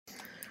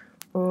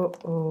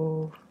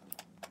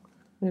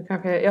Nu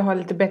kanske jag har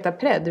lite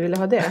Betapred. Vill du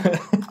ha det?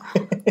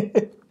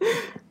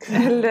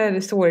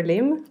 Eller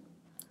sårlim.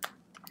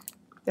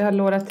 Jag har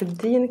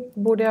Loratadin.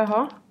 Borde jag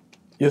ha?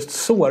 Just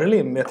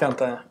sårlim vet jag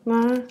inte.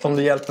 Nej. Om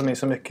det hjälper mig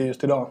så mycket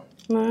just idag.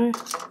 Nej.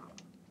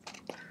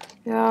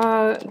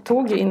 Jag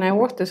tog ju innan jag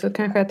åt det, så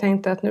kanske jag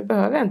tänkte att nu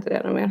behöver jag inte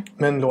det något mer.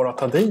 Men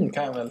Loratadin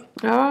kan jag väl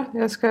Ja,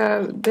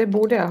 det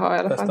borde jag ha i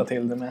alla fall. testa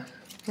till det med.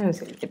 Jag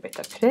ska lite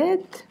Betapred.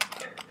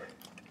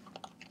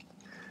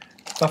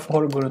 Varför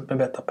har du gått ut med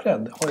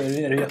Betapred?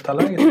 Är du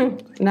jätteallergisk?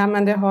 Nej,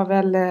 men det har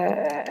väl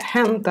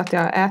hänt att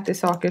jag äter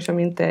saker som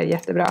inte är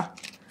jättebra.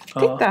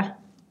 Ja. Titta!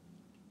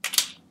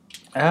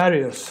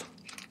 Arius.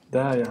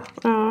 Där ja.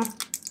 Ja.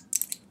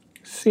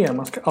 Se,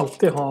 man ska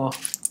alltid ha...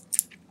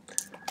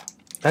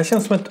 Det här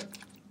känns som ett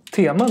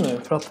tema nu.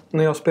 För att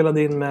när jag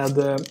spelade in med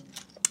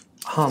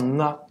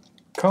Hanna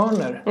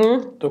Körner.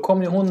 Då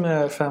kom ju hon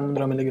med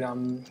 500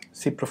 milligram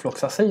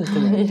ciprofloxacin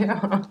till mig.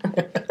 Ja.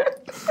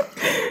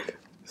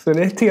 Så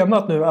det är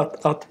temat nu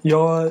att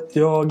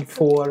jag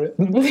får...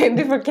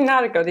 Du får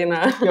knark av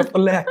dina... Jag får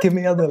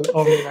läkemedel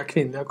av mina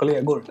kvinnliga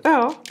kollegor.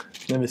 Ja.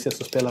 När vi ses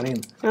och spelar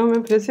in. Ja,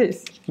 men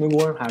precis. Nu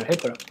går den här. Hej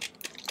på det.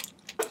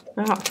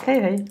 Jaha,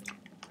 hej.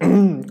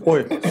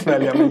 Oj,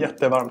 svälja med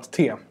jättevarmt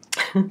te.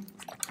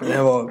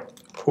 Det var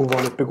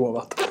ovanligt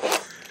begåvat.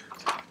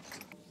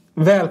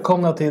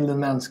 Välkomna till den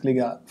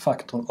mänskliga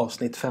faktorn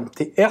avsnitt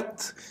 51.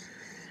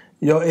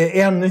 Jag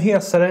är ännu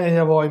hesare än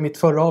jag var i mitt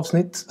förra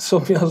avsnitt.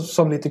 Som jag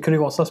som lite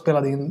kuriosa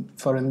spelade in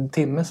för en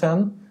timme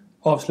sedan.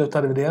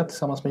 Avslutade vi det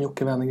tillsammans med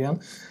Jocke Wennergren.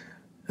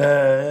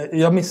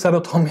 Jag missade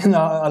att ta mina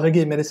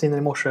allergimediciner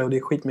i morse och det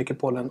är skitmycket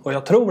pollen. Och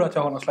jag tror att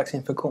jag har någon slags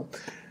infektion.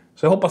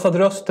 Så jag hoppas att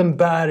rösten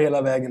bär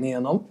hela vägen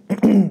igenom.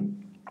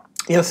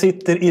 Jag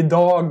sitter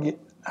idag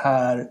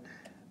här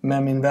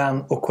med min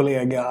vän och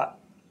kollega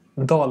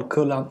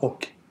Dalkullan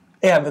och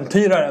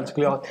äventyraren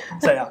skulle jag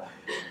säga.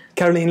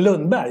 Caroline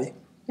Lundberg.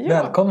 Ja.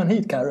 Välkommen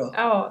hit, Karo.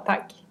 Ja,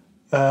 tack.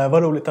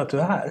 Vad roligt att du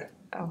är här.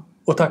 Ja.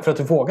 Och tack för att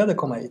du vågade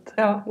komma hit.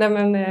 Ja, nej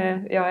men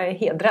jag är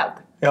hedrad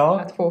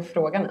att få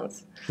frågan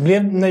ens.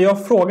 När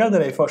jag frågade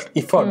dig först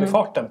i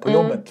förbifarten på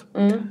jobbet.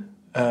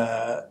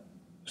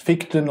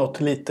 Fick du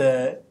något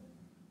lite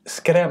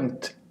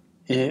skrämt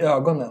i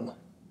ögonen?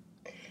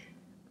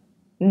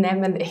 Nej,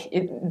 men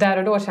där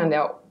och då kände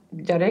jag,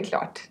 ja det är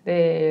klart.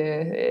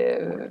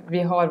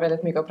 Vi har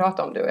väldigt mycket att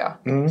prata om, du och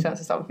jag, känns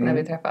det som, när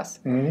vi träffas.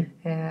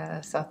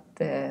 Så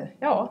att,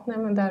 ja, nej,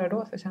 men där och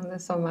då så kändes det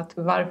som att,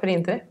 varför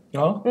inte?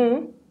 Ja,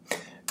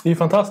 det är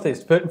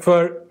fantastiskt.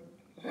 För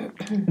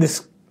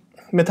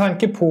med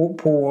tanke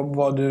på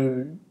vad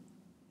du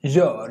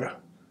gör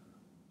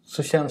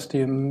så känns det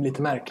ju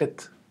lite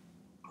märkligt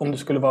om du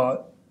skulle vara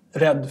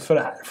rädd för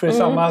det här. För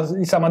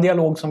i samma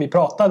dialog som vi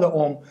pratade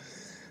om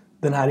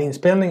den här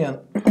inspelningen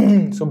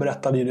så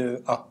berättade ju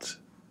du att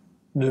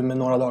du med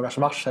några dagars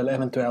varsel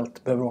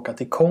eventuellt behöver åka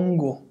till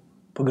Kongo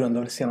på grund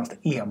av det senaste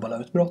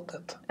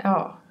Ebola-utbrottet.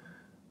 Ja.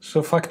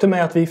 Så faktum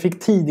är att vi fick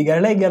tidigare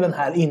lägga den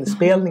här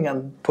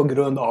inspelningen på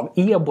grund av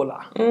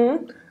Ebola.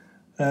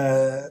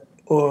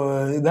 Och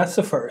that's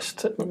a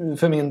first.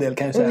 För min del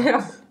kan jag säga.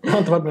 Ja. Jag har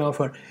inte varit med om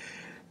förr.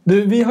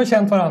 Vi har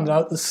känt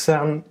varandra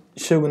sedan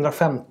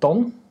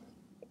 2015.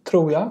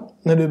 Tror jag.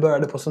 När du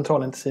började på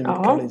centralintensiv med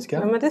Karolinska.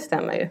 Ja, men det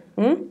stämmer ju.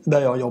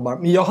 Där jag jobbar.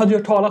 Men jag hade ju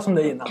hört talas om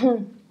dig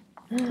innan.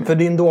 För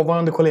din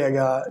dåvarande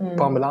kollega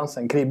på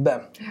ambulansen,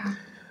 Kribbe.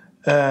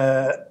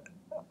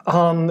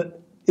 Han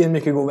är en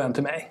mycket god vän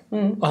till mig.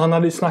 Och han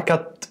hade ju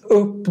snackat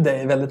upp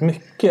dig väldigt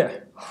mycket.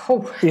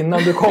 Innan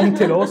du kom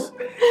till oss.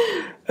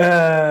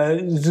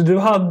 Så du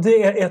hade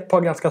ett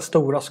par ganska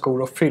stora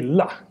skor att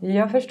fylla.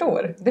 Jag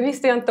förstår. Det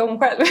visste jag inte om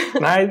själv.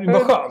 Nej, det var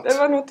skönt. Det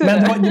var nog tur.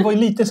 Men det var ju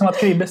lite som att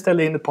Kribbe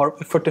ställde in ett par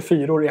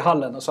 44-or i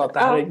hallen och sa att det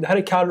här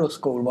är Carros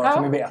skor bara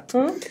som ni vet.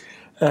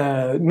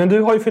 Men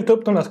du har ju fyllt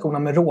upp de där skorna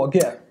med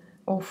råge.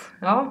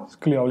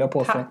 Skulle jag vilja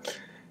påstå. Tack.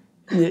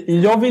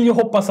 Jag vill ju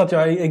hoppas att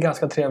jag är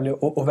ganska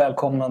trevlig och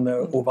välkomnande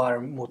och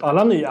varm mot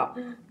alla nya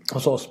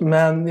hos oss.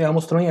 Men jag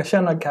måste nog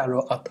erkänna,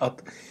 Karo,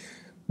 att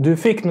du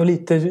fick nog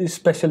lite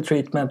special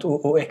treatment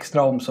och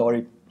extra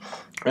omsorg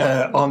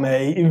av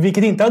mig.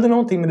 Vilket inte hade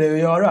någonting med det att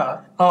göra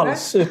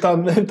alls.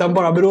 Utan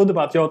bara berodde på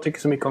att jag tycker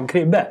så mycket om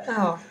Kribbe.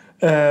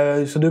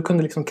 Så du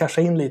kunde liksom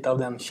casha in lite av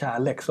den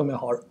kärlek som jag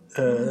har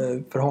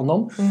för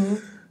honom.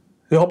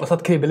 Jag hoppas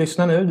att Kribbe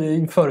lyssnar nu.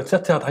 Det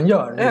förutsätter jag att han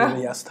gör när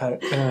du är gäst här.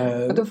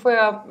 Och då får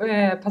jag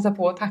passa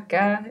på att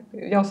tacka.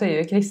 Jag säger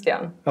ju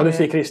Christian. Ja, du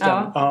säger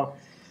Christian. Ja.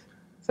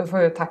 Så får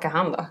jag tacka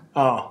han då.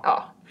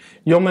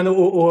 Ja, men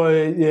och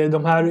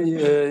de här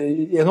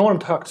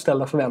enormt högt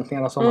ställda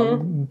förväntningarna som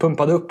man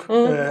pumpade upp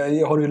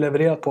har du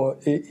levererat på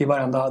i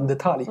varenda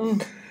detalj.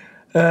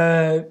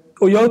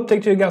 Och jag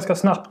upptäckte ju ganska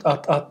snabbt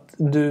att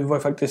du var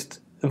faktiskt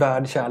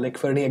värd kärlek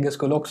för en egen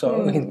skull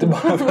också. Inte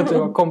bara för att du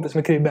var kompis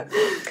med Kribbe.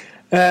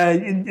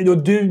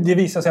 Det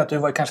visar sig att du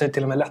var kanske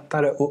till och med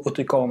lättare att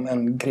tycka om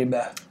än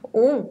Kribbe.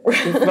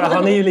 För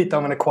han är ju lite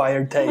av en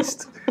acquired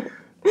taste.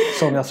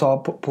 Som jag sa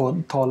på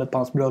talet på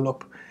hans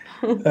bröllop.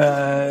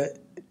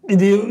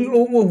 Det är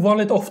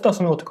ovanligt ofta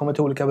som jag återkommer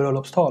till olika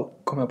bröllopstal.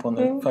 Kommer jag på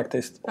nu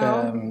faktiskt.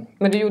 Ja.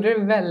 Men du gjorde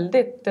det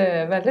väldigt,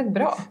 väldigt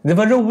bra. Det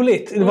var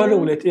roligt. Det var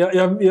roligt.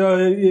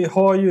 Jag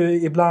har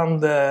ju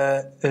ibland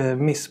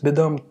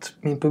missbedömt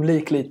min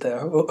publik lite.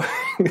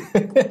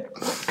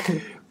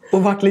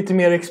 Och varit lite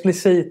mer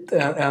explicit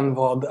än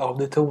vad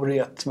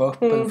auditoriet var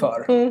öppen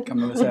för. Kan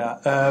man väl säga.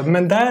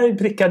 Men där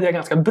prickade jag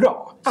ganska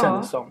bra.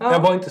 Kändes som. Jag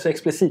var inte så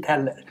explicit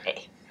heller.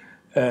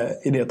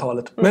 I det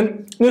talet.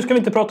 Men nu ska vi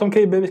inte prata om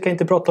Kibbe. Vi ska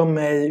inte prata om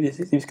mig.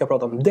 Vi ska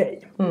prata om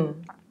dig.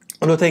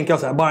 Och då tänker jag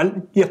så här. Bara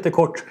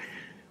jättekort.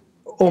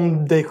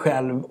 Om dig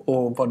själv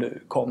och var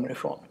du kommer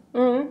ifrån.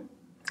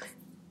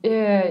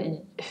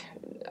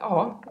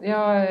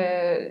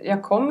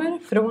 Jag kommer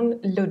från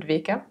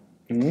Ludvika.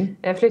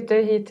 Jag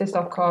flyttade hit till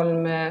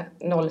Stockholm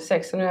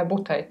 06 och nu har jag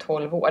bott här i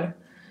 12 år.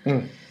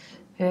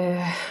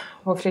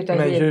 Och flyttade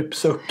med hit. Djup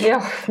suck.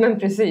 Ja, men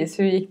precis.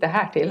 Hur gick det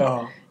här till?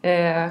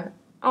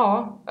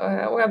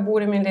 Och jag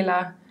bor i min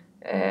lilla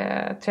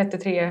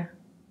 33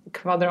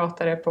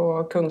 kvadratare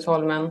på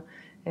Kungsholmen.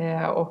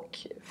 Och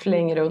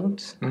flänger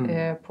runt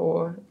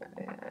på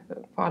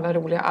alla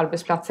roliga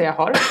arbetsplatser jag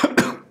har.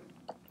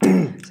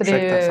 Så det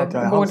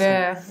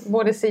är ju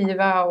både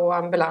SIVA och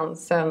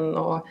ambulansen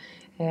och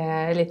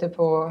lite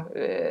på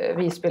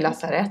Visby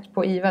lasarett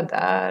på IVA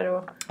där.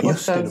 Och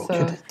just sen det, då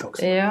åker dit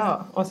också.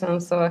 Ja, och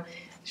sen så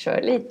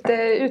kör lite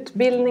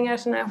utbildningar,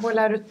 såna här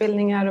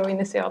HLR-utbildningar och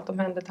initialt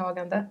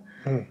omhändertagande.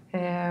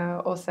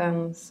 Och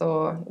sen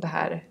så det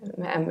här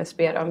med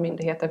MSB, då,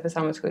 Myndigheten för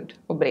samhällsskydd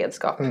och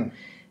beredskap.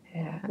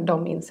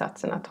 De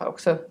insatserna tar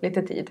också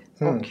lite tid.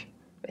 Och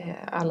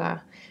alla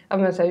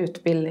så här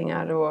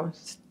utbildningar och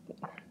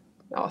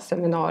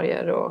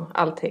seminarier och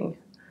allting.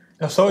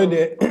 Jag sa ju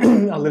det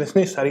alldeles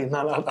nyss här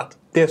innan. Att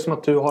det är som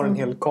att du har en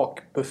hel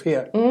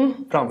kakbuffé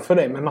framför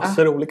dig. Med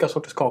massor av olika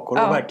sorters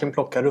kakor. Och verkligen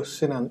plockar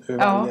russinen ur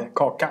varje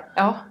kaka.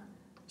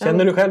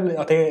 Känner du själv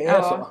att det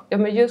är så? Ja,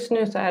 men just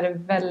nu så är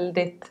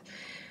det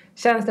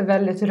känns det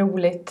väldigt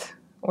roligt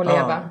att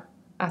leva.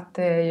 Att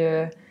det är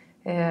ju...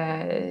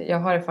 jag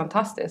har det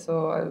fantastiskt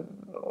och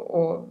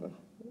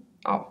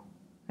jag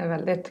är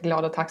väldigt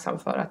glad och tacksam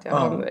för att jag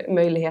har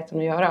möjligheten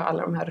att göra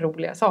alla de här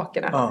roliga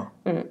sakerna.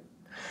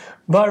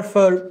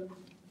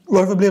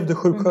 Varför blev du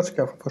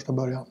sjuksköterska från första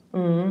början?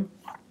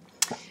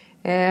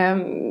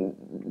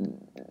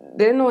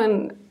 Det är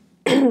nog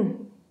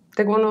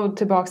det går nog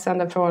tillbaka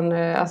ända från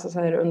så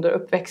här under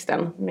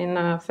uppväxten.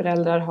 Mina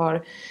föräldrar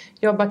har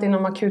jobbat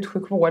inom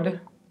akutsjukvård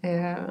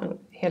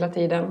hela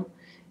tiden.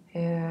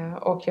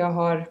 Och jag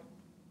har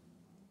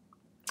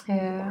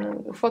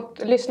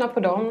fått lyssna på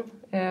dem,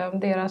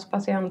 deras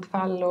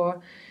patientfall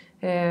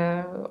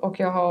och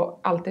jag har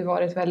alltid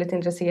varit väldigt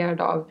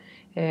intresserad av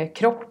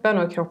kroppen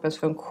och kroppens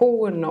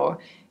funktion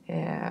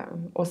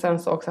och sen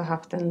så också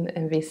haft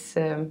en viss,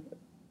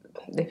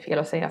 det är fel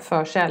att säga,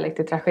 förkärlek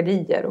till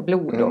tragedier och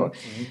blod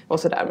och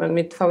sådär. Men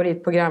mitt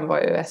favoritprogram var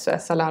ju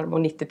SOS Alarm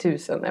och 90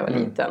 000 när jag var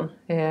liten.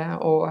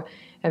 Och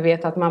jag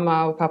vet att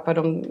mamma och pappa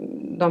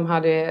de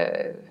hade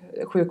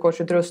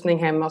sjukvårdsutrustning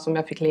hemma som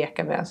jag fick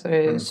leka med.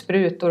 Så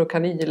sprutor och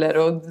kanyler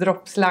och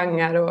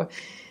droppslangar och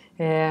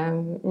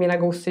mina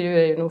gosedjur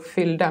är ju nog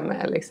fyllda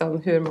med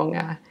liksom hur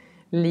många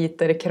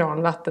liter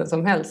kranvatten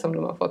som helst som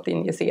de har fått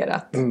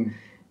injicerat.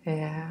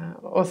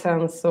 Och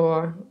sen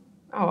så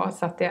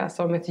satte jag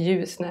som ett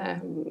ljus när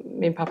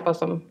min pappa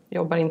som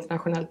jobbar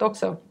internationellt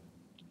också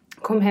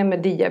kom hem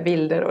med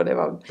diabilder och det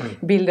var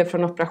bilder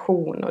från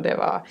operation och det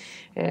var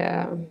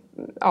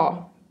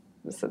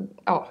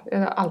jag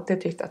har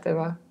alltid tyckt att det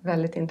var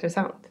väldigt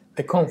intressant.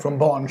 Det kom från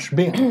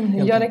barnsben.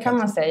 Ja, det kan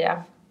man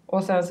säga.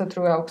 Och sen så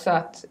tror jag också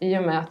att i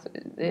och med att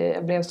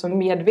jag blev så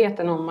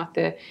medveten om att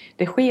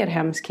det sker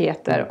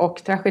hemskheter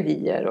och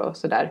tragedier och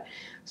sådär.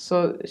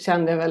 Så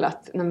kände jag väl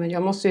att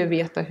jag måste ju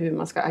veta hur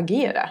man ska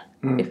agera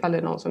ifall det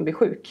är någon som blir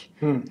sjuk.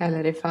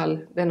 Eller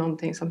ifall det är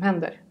någonting som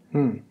händer.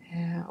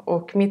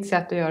 Och mitt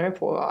sätt att göra det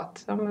på var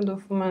att då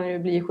får man ju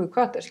bli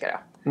sjuksköterska.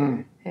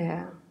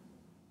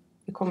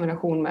 I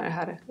kombination med det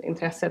här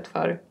intresset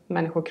för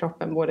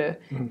människokroppen både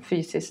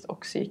fysiskt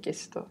och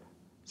psykiskt och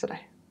sådär.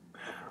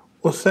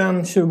 Och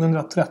sen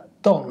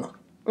 2013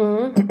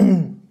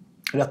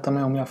 rätta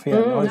mig om jag har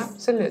fel. Jag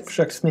har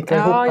försökt snickra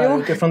ihop här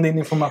utifrån din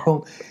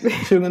information.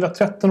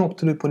 2013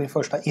 åkte du på din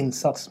första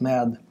insats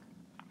med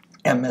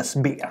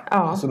MSB.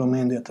 Alltså då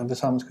Myndigheten för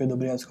samhällsskydd och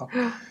beredskap.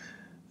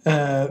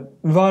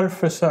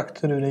 Varför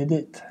sökte du dig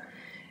dit?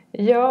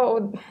 Ja,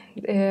 och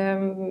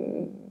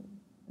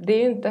det är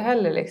ju inte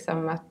heller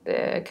liksom att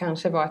det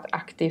kanske var ett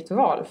aktivt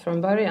val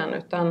från början.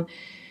 Utan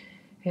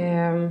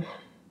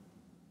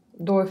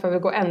då får vi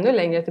gå ännu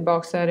längre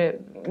tillbaka så är det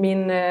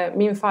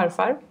min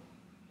farfar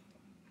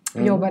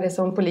jobbade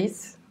som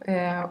polis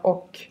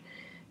och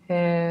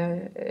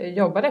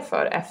jobbade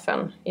för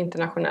FN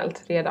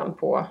internationellt redan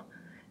på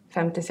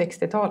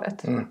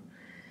 50-60-talet.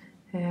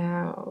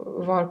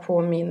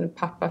 Varpå min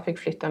pappa fick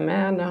flytta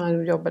med när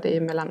han jobbade i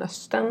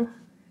Mellanöstern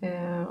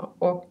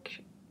och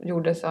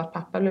gjorde så att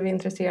pappa blev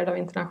intresserad av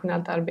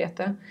internationellt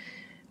arbete.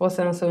 Och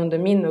sen så under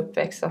min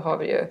uppväxt så har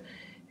vi ju,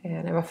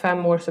 när jag var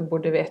 5 år så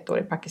bodde vi 1 år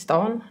i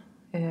Pakistan.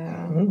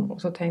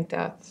 Och så tänkte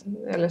jag att,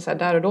 eller så här,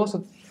 där och då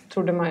så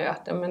trodde man ju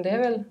att men det är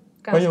väl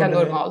ganska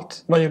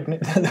normalt. Vad gjorde ni?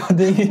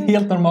 Det är ju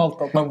helt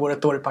normalt att man bor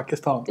ett år i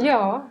Pakistan.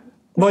 Ja.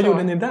 Vad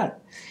gjorde ni där?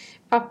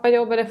 Pappa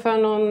jobbade för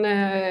någon,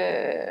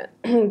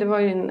 det var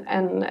ju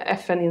en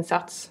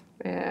FN-insats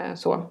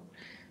så.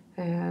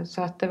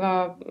 Så att det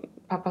var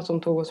pappa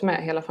som tog oss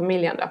med, hela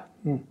familjen där.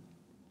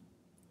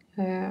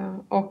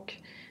 Och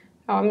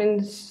ja,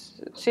 min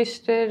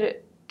syster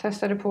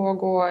testade på att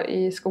gå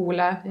i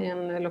skola, i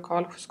en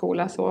lokal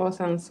skola så. Och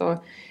sen så,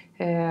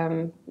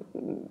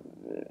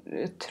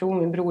 jag tror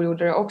min bror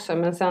gjorde det också.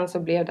 Men sen så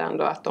blev det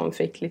ändå att de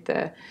fick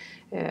lite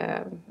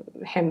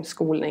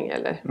hemskolning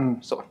eller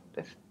så.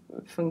 Det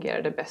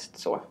fungerade bäst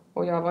så.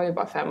 Och jag var ju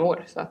bara 5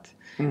 år. Så att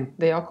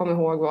det jag kommer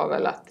ihåg var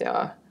väl att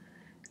jag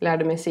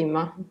lärde mig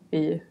simma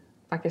i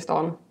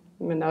Pakistan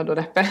med nöd och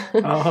näppe.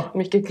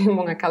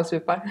 Många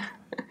kallsupar.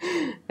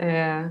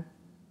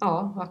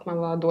 Ja, att man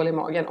var dålig i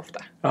magen ofta.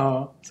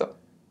 Så.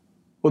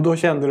 Och då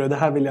kände du, det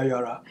här vill jag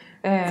göra.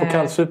 Få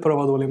kallsupar och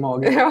vara dålig i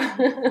magen. Ja.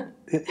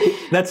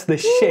 That's the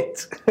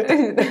shit.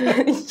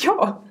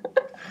 Ja.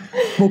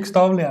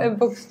 Bokstavligen.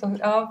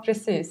 Ja,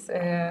 precis.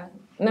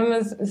 Nej,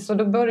 men, så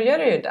då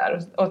började jag ju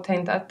där och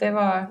tänkte att det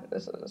var,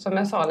 som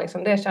jag sa,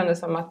 liksom, det kändes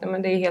som att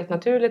men det är helt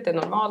naturligt, det är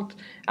normalt.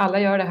 Alla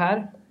gör det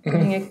här.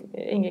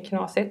 Inget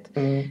knasigt.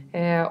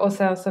 Och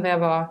sen så när jag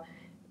var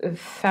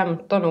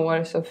 15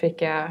 år så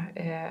fick jag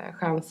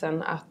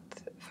chansen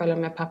att följa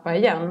med pappa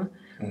igen.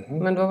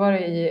 Men då var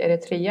det i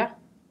Eritrea.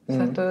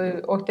 Så att då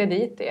åkte jag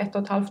dit i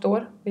 1,5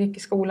 år och gick i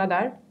skola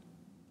där.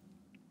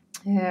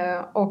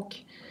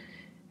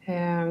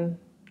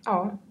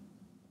 Ja,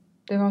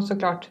 det var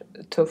såklart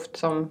tufft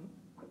som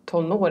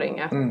tonåring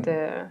att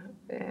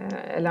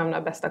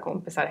lämna bästa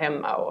kompisar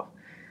hemma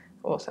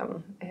och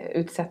sen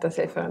utsätta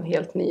sig för en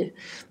helt ny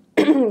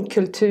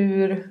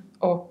kultur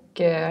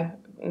och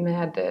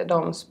med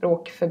de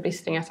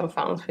språkförbistringar som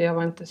fanns. För jag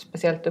var inte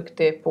speciellt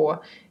duktig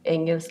på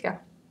engelska.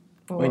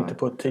 Och inte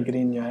på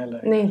tigrinja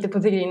heller. Nej, inte på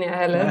tigrinja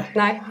heller.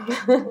 Nej.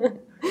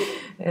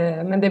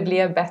 Men det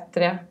blev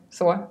bättre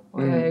så.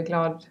 Och jag är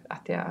glad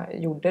att jag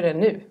gjorde det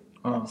nu.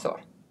 Så.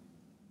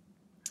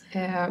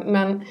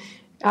 Men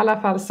i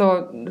alla fall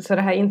så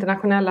det här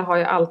internationella har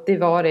ju alltid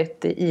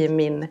varit i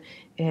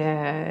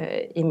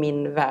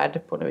min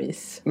värld på något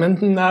vis. Men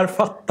när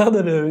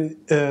fattade du,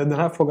 den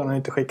här frågan har jag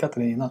inte skickat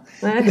till dig innan.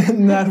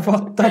 När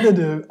fattade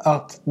du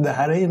att det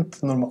här är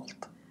inte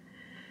normalt?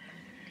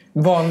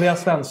 Vanliga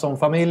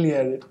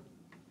Svensson-familjer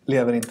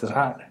lever inte så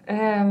här.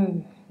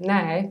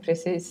 Nej,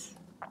 precis.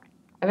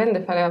 Jag vet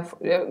inte ifall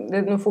det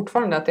är nog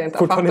fortfarande att jag inte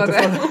har fattat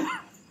det.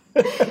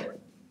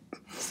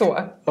 Så.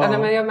 Ja.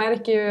 Men jag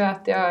märker ju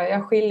att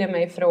jag skiljer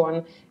mig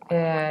från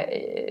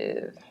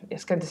jag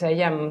ska inte säga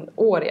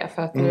jämnåriga,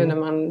 för att nu när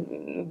man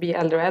blir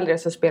äldre och äldre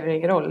så spelar det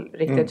ingen roll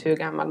riktigt hur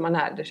gammal man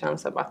är. Det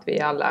känns som att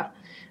vi alla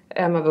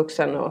är man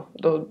vuxen och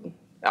då,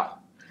 ja.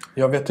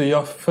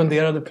 Jag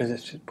funderade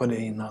precis på det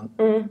innan.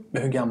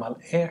 Hur gammal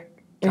är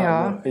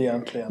Kalle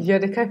egentligen?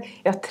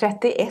 Ja,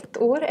 31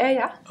 år är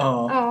jag.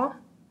 Ja.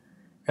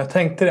 Jag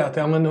tänkte det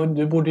att men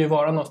du borde ju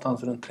vara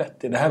någonstans runt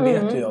 30. Det här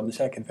vet ju jag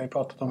säkert, vi har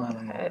pratat om det här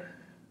någon gång.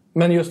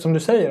 Men just som du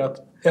säger att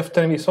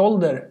efter en viss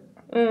ålder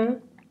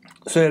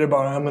så är det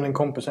bara en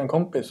kompis är en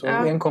kompis. Och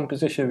en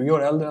kompis är 20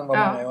 år äldre än vad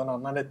man är och en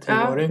annan är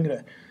 10 år yngre.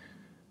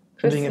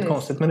 Det är inget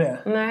konstigt med det.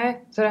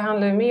 Nej, så det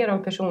handlar ju mer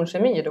om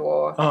personkemi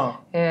då.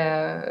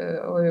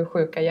 Och hur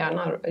sjuka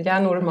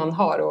hjärnor man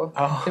har och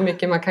hur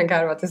mycket man kan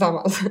garva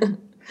tillsammans.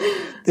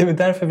 Det är väl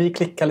därför vi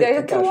klickar lite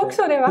jag tror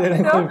också det, va? Det är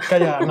den sjuka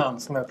hjärnan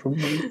som är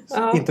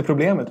inte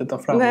problemet utan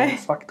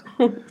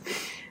framgångsfaktorn.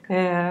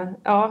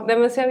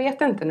 Men så jag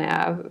vet inte när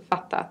jag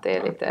fattar att det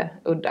är lite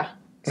udda.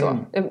 Så.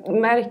 Jag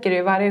märker det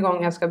ju varje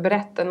gång jag ska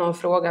berätta någon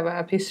fråga vad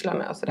jag pysslar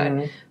med och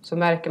sådär. Så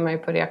märker man ju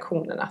på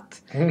reaktionen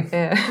att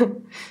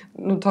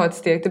de tar ett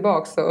steg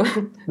tillbaka. Så,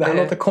 det här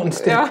låter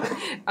konstigt. Ja,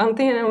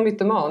 antingen är de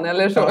mytoman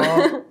eller så.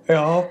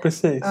 Ja,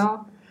 precis.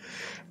 Ja.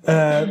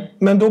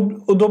 Men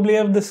då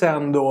blev det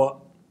sen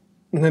då,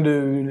 när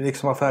du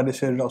liksom var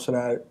färdig och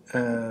sådär,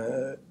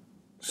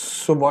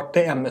 så var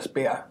det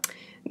MSB.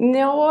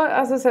 Ja,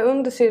 alltså så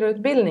under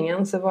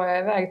syrrautbildningen så var jag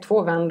iväg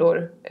 2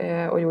 vändor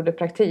och gjorde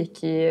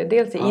praktik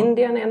dels i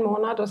Indien 1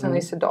 månad och sen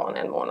i Sudan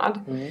 1 månad.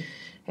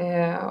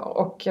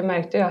 Och jag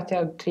märkte ju att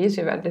jag trivs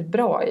ju väldigt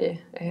bra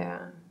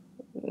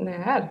när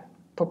jag är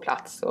på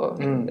plats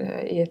och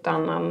i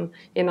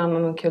en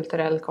annan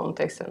kulturell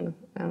kontext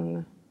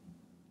än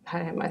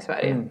här hemma i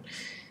Sverige.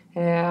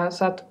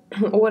 Så att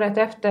året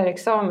efter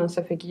examen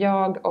så fick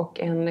jag och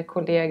en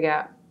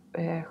kollega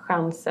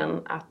chansen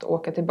att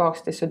åka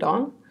tillbaks till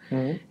Sudan.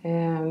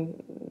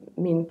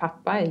 Min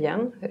pappa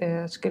igen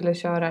skulle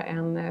köra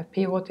en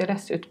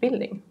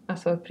PHTLS-utbildning.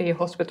 Alltså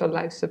Pre-Hospital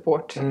Life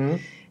Support.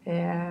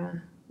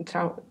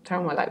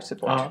 Trauma Life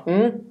Support.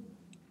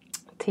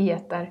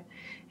 Teter.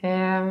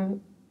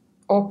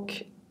 Och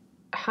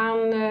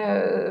han...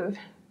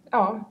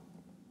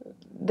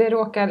 det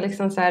råkar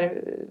liksom så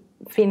här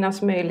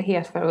finnas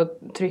möjlighet för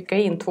att trycka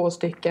in 2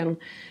 stycken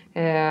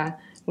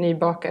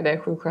nybakade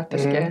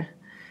sjuksköterskor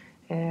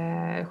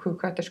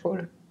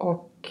sjuksköterskor.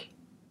 Och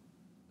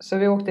så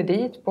vi åkte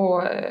dit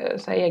på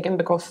så här, egen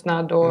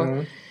bekostnad.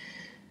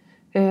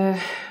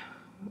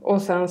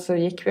 Och sen så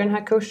gick vi den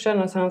här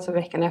kursen. Och sen så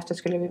veckan efter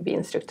skulle vi bli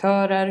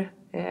instruktörer.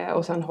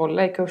 Och sen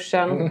hålla i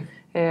kursen.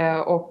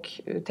 Och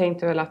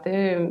tänkte väl att det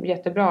är en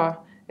jättebra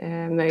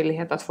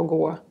möjlighet att få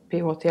gå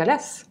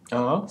PHTLS.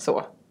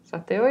 Så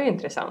att det var ju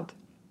intressant.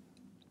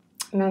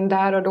 Men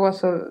där och då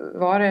så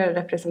var det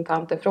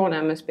representanter från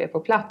MSB på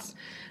plats.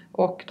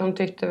 Och de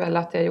tyckte väl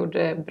att jag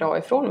gjorde bra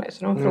ifrån mig.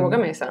 Så de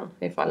frågade mig sen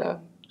ifall jag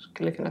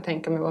skulle kunna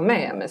tänka mig att vara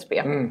med i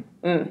MSB.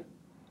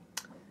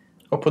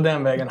 Och på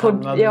den vägen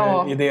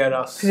hamnade du i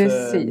deras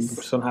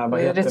sån här, vad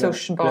heter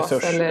resursbas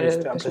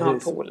eller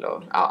personalpool.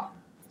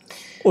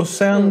 Och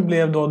sen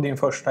blev då din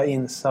första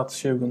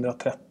insats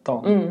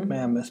 2013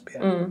 med MSB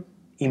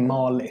i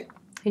Mali.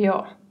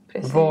 Ja,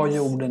 precis. Vad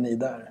gjorde ni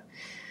där?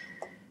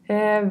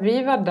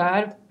 Vi var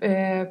där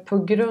på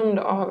grund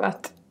av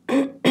att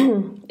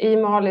i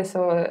Mali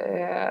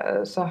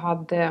så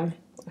hade...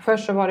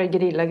 Först så var det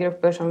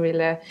gerillagrupper som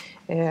ville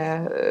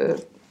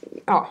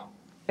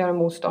göra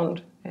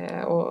motstånd.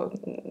 Och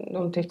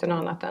de tyckte något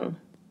annat än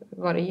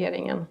vad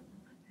regeringen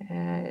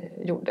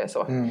gjorde.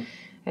 Så.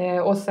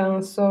 Och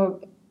sen så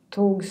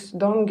togs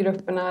de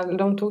grupperna...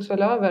 De togs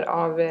väl över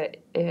av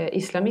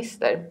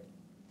islamister.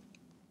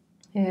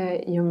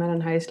 I och med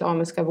den här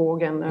islamiska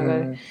vågen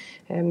över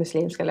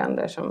muslimska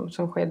länder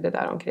som skedde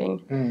där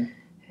omkring.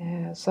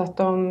 Så att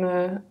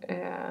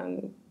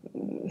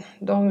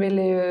de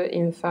ville ju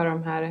införa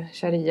de här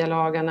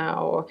sharia-lagarna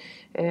och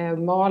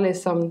Mali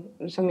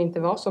som inte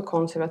var så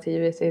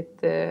konservativ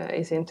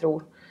i sin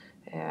tro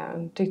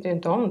tyckte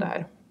inte om det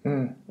här.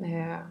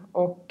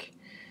 Och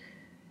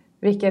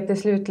vilket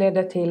till slut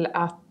ledde till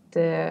att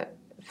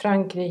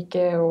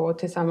Frankrike och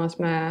tillsammans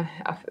med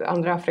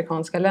andra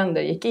afrikanska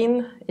länder gick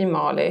in i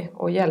Mali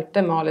och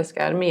hjälpte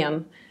maliska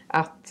armén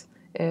att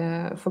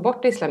få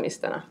bort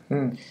islamisterna.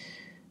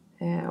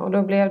 Och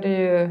då blev det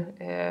ju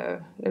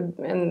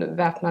en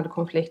väpnad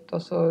konflikt.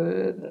 Och så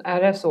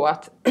är det så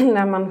att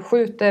när man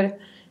skjuter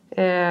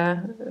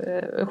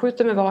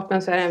med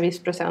vapen så är det en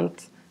viss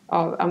procent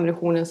av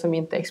ammunitionen som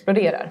inte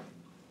exploderar.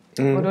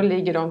 Och då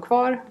ligger de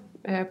kvar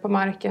på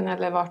marken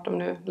eller vart de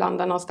nu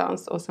landar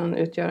någonstans. Och sen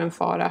utgör en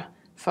fara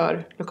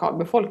för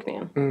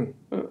lokalbefolkningen.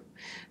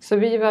 Så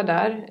vi var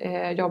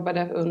där,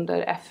 jobbade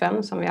under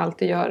FN som vi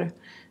alltid gör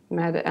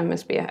med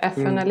MSB.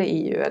 FN eller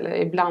EU eller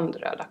ibland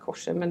Röda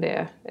Korset. Men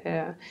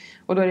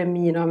och då är det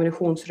min- och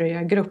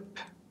ammunitionsröjargrupp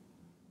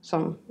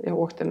som jag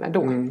åkte med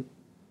då.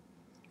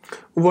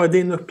 Och vad är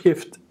din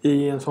uppgift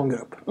i en sån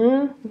grupp?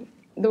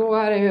 Då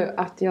är det ju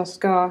att jag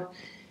ska...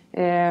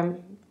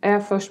 är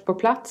först på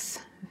plats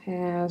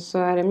så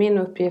är det min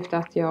uppgift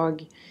att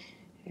jag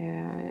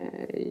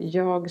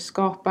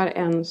skapar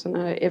en sån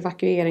här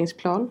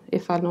evakueringsplan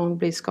ifall någon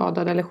blir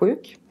skadad eller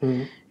sjuk.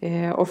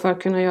 Och för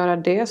att kunna göra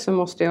det så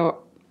måste jag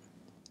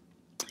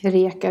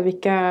reka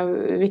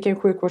vilken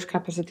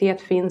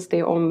sjukvårdskapacitet finns det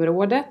i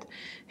området.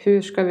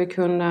 Hur ska vi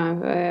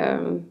kunna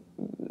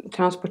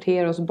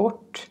transportera oss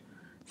bort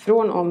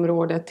från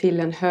området till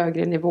en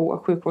högre nivå,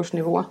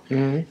 sjukvårdsnivå.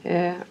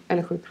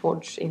 Eller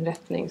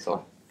sjukvårdsinrättning så.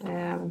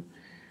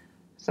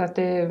 Så att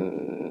det är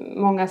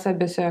många så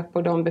besök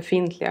på de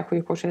befintliga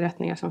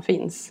sjukvårdsinrättningar som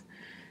finns.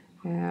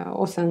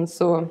 Och sen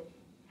så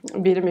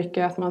blir det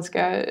mycket att man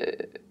ska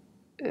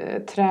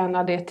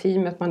träna det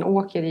teamet man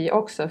åker i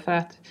också. För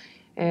att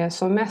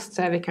som mest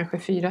så är vi kanske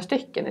 4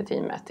 stycken i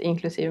teamet,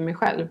 inklusive mig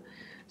själv.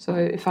 Så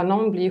ifall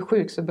någon blir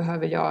sjuk så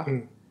behöver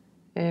jag,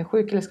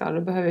 sjuk eller skadad,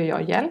 då behöver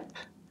jag hjälp.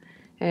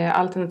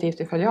 Alternativt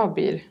ifall jag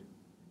blir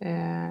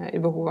i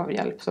behov av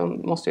hjälp så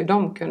måste ju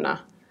de kunna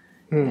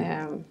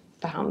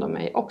ta hand om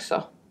mig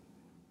också.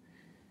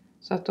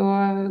 Så att då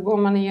går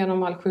man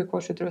igenom all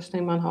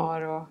sjukvårdsutrustning man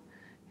har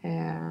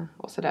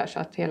och sådär så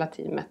att hela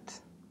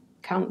teamet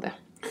kan det.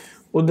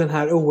 Och den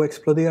här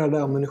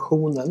oexploderade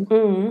ammunitionen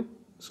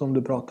som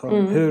du pratar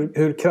om.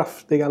 Hur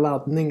kraftiga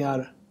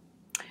laddningar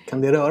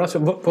kan det röra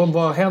sig?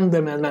 Vad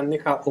händer med en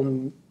människa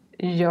om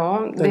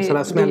den sån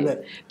här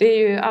smäller? Det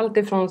är ju allt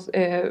ifrån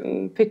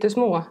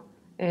pyttesmå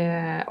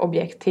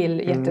objekt till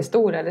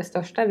jättestora. Det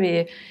största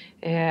vi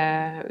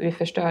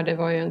förstörde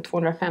var ju en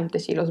 250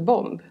 kilos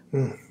bomb.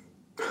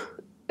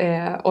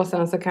 Och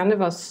sen så kan det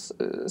vara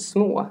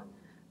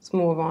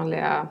små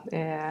vanliga...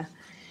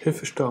 Hur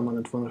förstör man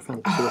en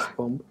 250 kilos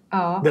bomb?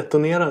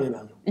 Detonerar ni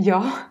den?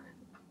 Ja,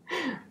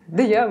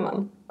 det gör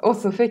man. Och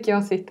så fick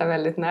jag sitta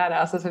väldigt nära.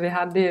 Alltså, så vi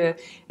hade ju...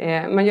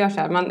 man gör så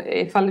här,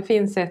 ifall det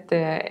finns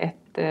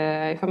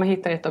ifall man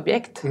hittar ett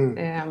objekt.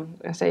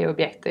 Jag säger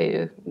objekt, det är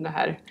ju det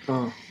här...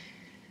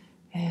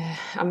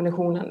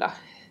 ammunitionen då.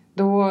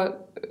 Då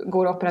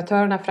går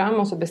operatörerna fram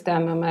och så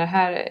bestämmer man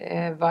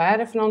vad är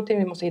det för någonting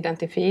vi måste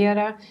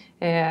identifiera.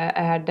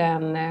 Är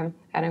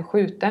den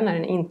skjuten? Är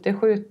den inte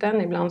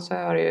skjuten? Ibland så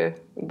är det ju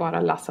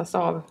bara lassas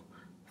av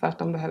för att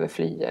de behöver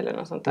fly eller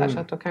något sånt där. Så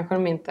att då kanske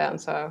de inte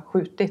ens har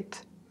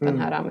skjutit den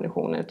här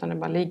ammunitionen utan det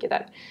bara ligger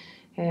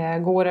där.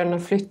 Går den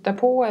att flytta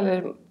på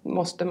eller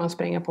måste man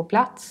springa på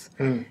plats?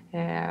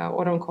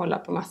 Och de kollar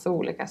på massa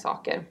olika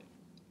saker.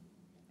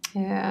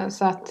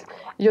 Så att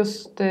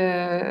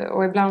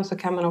och ibland så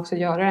kan man också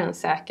göra den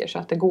säker så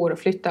att det går att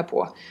flytta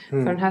på.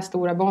 För den här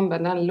stora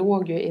bomben, den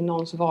låg ju i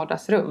någons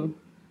vardagsrum.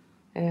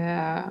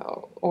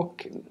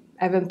 Och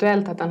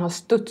eventuellt att den har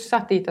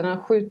studsat dit, den har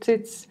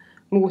skjutits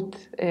mot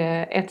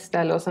ett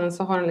ställe och sen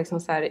så har den liksom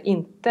så här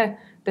inte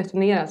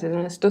detonerats,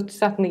 den har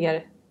studsat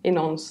ner i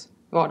någons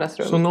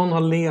vardagsrum. Så någon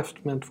har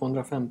levt med en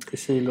 250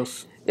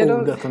 kilos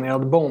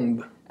odetonerad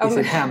bomb i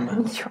sitt hem?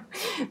 Ja.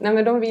 Nej,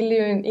 men de vill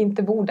ju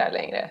inte bo där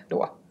längre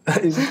då.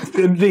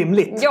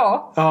 Rimligt.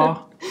 Ja.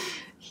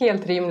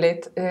 Helt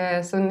rimligt.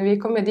 Så när vi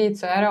kommer dit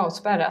så är det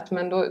avspärrat.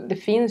 Men det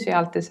finns ju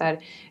alltid så här.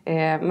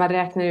 Man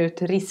räknar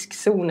ut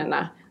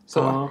riskzonerna.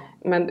 Så.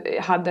 Men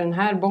hade den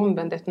här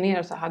bomben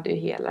detonerat så hade ju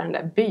hela den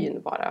där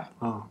byn bara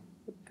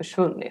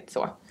försvunnit.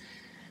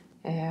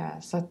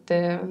 Så att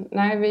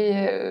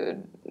nej,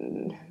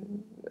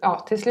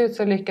 till slut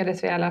så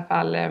lyckades vi i alla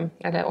fall,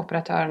 eller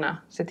operatörerna,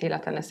 se till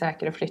att den är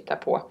säker att flytta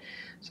på.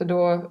 Så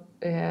då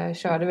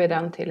körde vi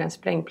den till en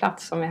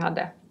sprängplats som vi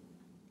hade.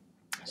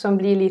 Som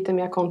blir lite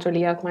mer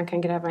kontrollerat. Man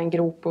kan gräva en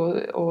grop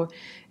och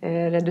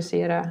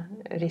reducera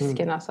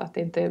riskerna så att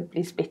det inte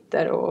blir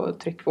splitter och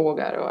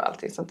tryckvågar och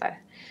allting sånt där.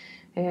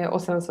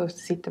 Och sen så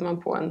sitter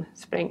man på en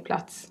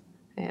sprängplats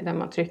där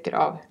man trycker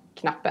av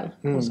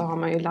knappen. Och så har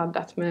man ju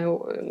laddat med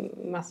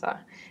massa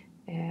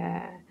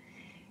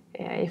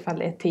ifall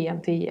det är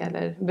TNT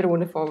eller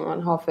beroende på vad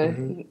man har för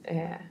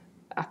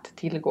att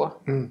tillgå.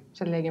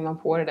 Så lägger man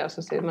på det där och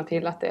så ser man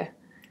till att det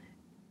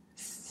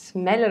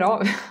smäller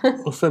av.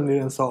 Och sen blir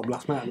det en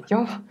sablasmäll.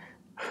 Ja,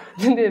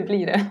 det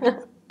blir det.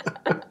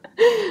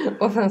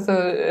 Och sen så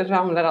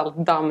ramlar allt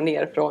damm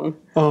ner från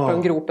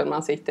gropen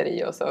man sitter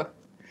i och så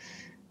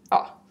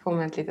får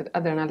man ett litet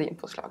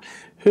adrenalinpåslag.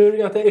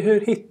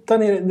 Hur hittar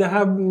ni det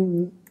här?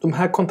 De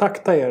här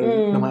kontaktar er,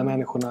 de här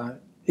människorna.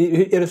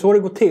 Är det så det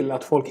går till?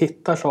 Att folk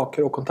hittar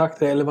saker och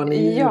kontaktar eller var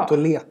ni ute och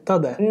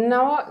letade?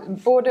 Ja,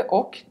 både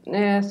och.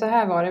 Så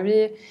här var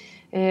det.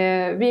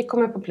 Vi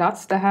kommer på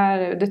plats.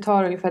 Det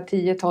tar ungefär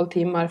 10-12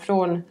 timmar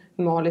från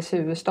Malis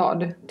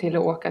huvudstad till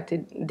att åka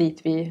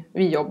dit vi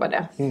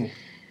jobbade.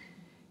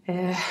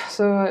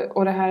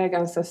 Och det här är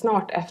ganska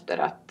snart efter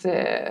att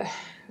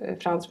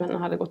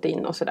fransmännen hade gått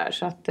in och sådär.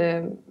 Så att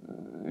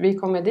vi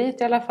kommer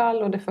dit i alla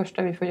fall och det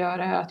första vi får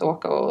göra är att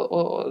åka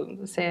och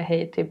säga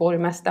hej till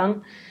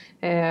borgmästaren.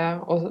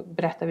 Och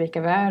berätta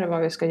vilka vi är och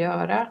vad vi ska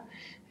göra.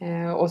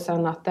 Och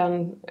sen att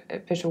den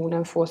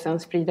personen får sen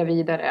sprida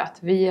vidare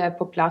att vi är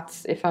på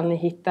plats ifall ni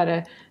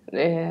hittar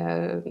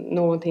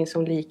någonting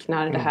som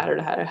liknar det här och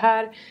det här och det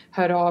här.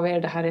 Hör av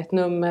er, det här är ett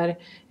nummer.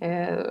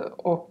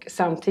 Och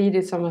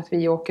samtidigt som att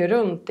vi åker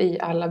runt i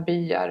alla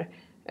byar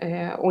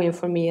och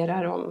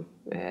informerar om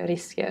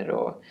risker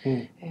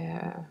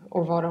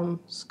och vad de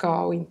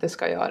ska och inte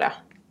ska göra.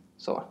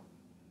 Så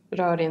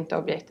rör inte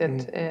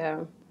objektet,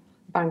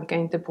 banka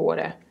inte på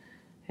det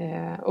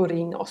och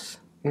ring oss.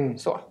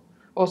 Så.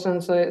 Och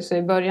sen så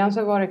i början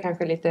så var det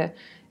kanske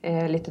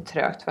lite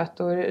trögt för att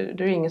då är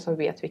det ingen som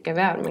vet vilka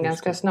vi är. Men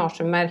ganska snart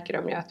så märker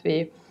de ju att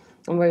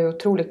de var ju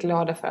otroligt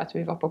glada för att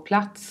vi var på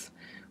plats.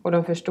 Och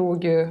de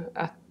förstod ju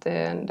att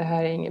det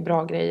här är inga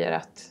bra grejer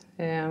att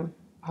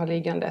ha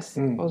liggandes.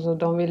 Och så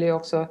de ville ju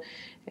också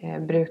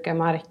bruka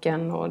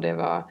marken och det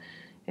var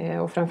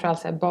och framförallt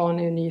så här, barn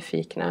är ju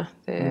nyfikna.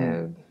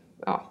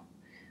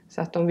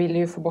 Så att de ville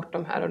ju få bort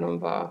de här och de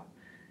var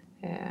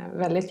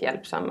väldigt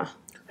hjälpsamma.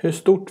 Hur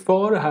stort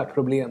var det här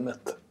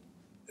problemet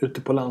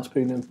ute på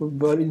landsbygden?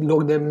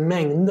 Låg det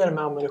mängder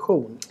med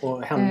ammunition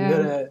och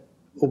hände det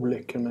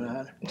olyckor med det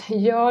här?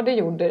 Ja, det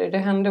gjorde det. Det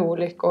hände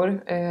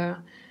olyckor.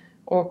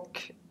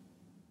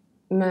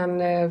 Men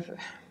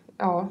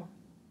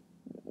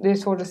det är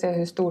svårt att säga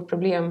hur stort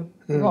problem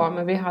var.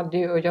 Men vi hade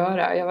ju att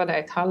göra. Jag var där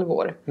ett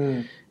halvår.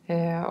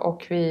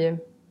 Och vi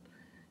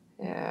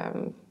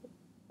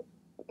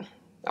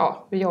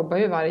jobbar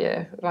ju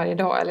varje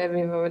dag. Eller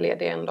vi var väl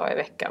lediga en dag i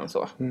veckan.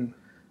 Så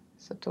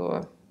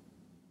då,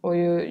 och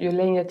ju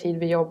längre tid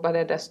vi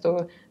jobbade desto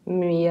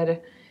mer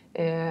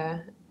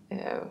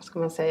vad ska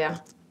man säga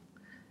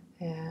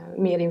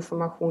mer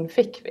information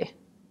fick vi.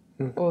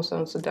 Och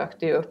sen så dök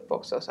det ju upp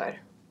också så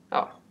här,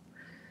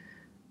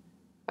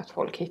 att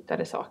folk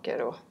hittade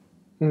saker och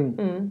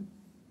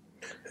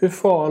Hur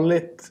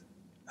farligt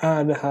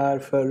är det här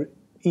för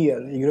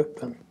er i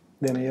gruppen,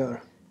 det ni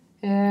gör?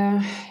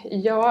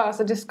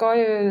 Alltså det ska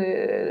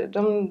ju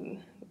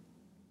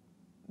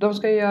de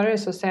ska ju göra det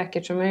så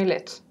säkert som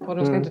möjligt. Och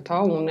de ska inte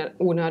ta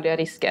onödiga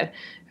risker.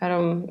 Är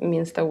de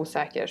minsta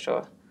osäker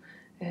så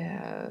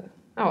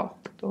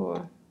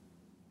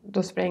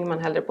då spränger man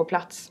hellre på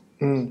plats.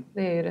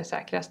 Det är ju det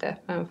säkraste.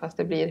 Även fast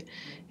det blir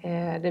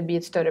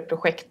ett större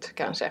projekt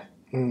kanske.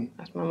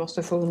 Att man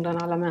måste få undan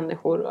alla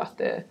människor och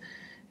att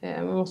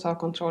man måste ha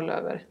kontroll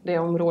över det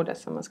området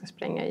som man ska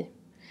spränga i.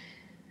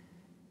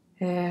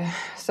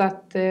 Så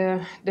att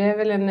det är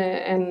väl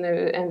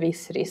en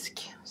viss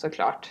risk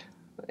såklart.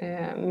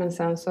 Men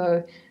sen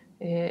så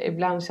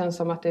ibland känns det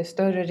som att det är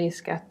större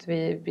risk att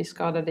vi blir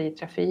skadade i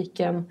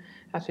trafiken.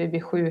 Att vi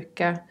blir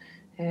sjuka.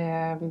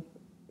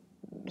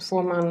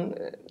 Får man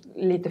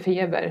lite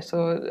feber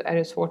så är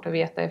det svårt att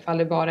veta ifall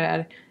det bara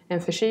är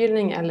en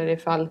förkylning eller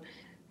ifall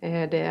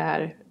det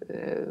är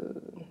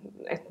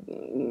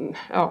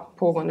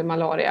pågående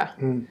malaria.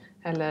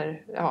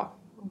 Eller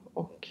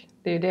och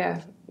det är ju det.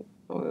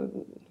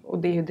 Och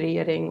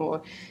dehydrering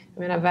och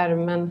jag menar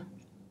värmen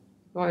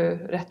var ju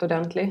rätt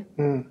ordentlig.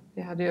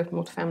 Vi hade ju upp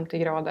mot 50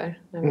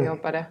 grader när vi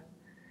jobbade.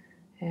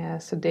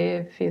 Så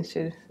det finns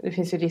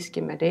ju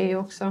risker med det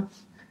också.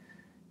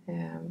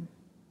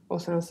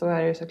 Och sen så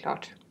är det ju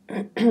såklart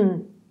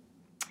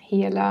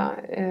hela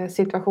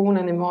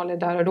situationen i Mali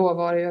där och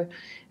då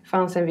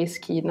fanns en viss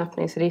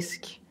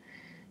kidnappningsrisk.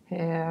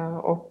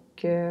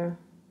 Och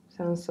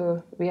sen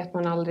så vet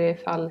man aldrig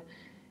ifall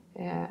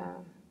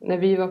när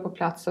vi var på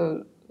plats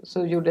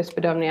så gjordes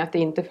bedömningen att det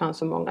inte fanns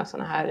så många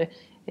sådana här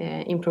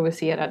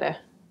improviserade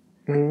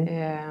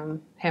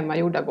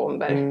hemmagjorda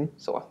bomber.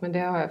 Så. Men det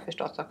har jag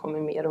förstått har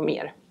kommit mer och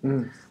mer.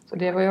 Så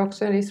det var ju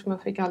också en risk. Man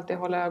fick alltid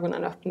hålla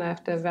ögonen öppna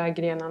efter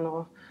vägrenen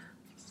och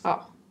så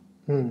att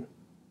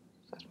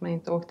man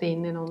inte åkte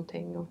in i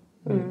någonting.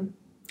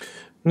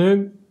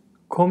 Nu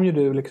kom ju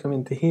du liksom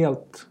inte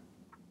helt...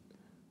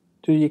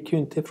 Du gick ju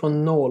inte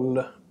från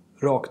 0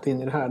 rakt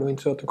in i det här. Det var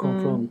inte så att du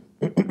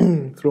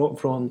kom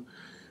från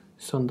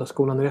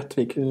söndagsskolan i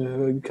Rättvik.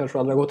 Du kanske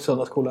aldrig har gått i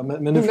söndagsskolan.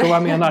 Men du förstår vad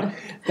jag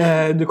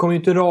menar. Du kom ju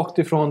inte rakt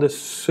ifrån det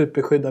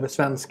superskyddade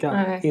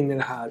svenska in i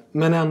det här.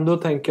 Men ändå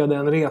tänker jag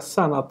den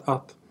resan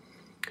att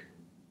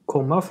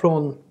komma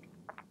från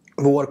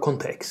vår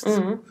kontext.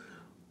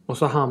 Och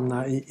så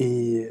hamna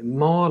i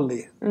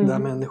Mali. Där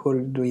människor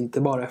då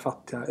inte bara är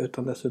fattiga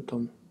utan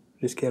dessutom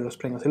riskerar att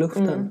sprängas i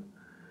luften.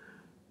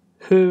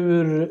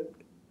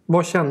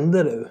 Vad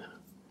kände du?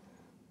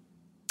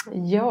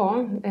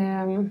 Ja,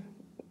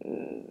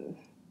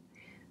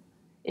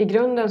 i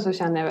grunden så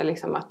känner jag väl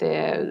liksom att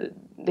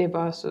det är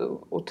bara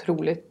så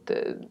otroligt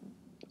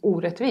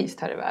orättvist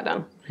här i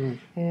världen.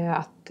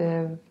 Att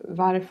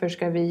varför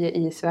ska vi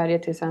i Sverige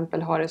till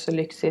exempel ha det så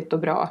lyxigt och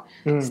bra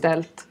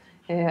ställt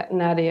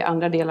när det i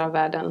andra delar av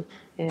världen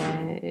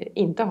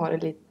inte har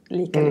det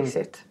lika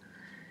lyxigt.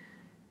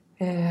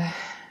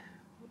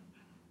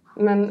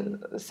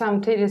 Men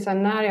samtidigt så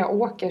när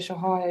jag åker så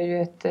har jag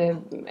ju ett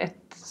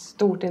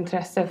stort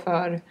intresse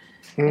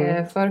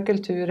för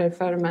kulturer,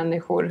 för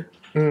människor.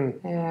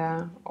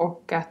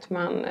 Och att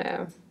man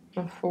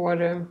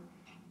får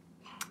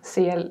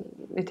se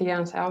lite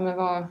grann så här, men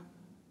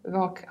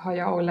vad har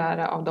jag att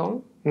lära av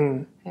dem?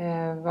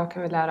 Vad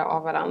kan vi lära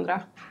av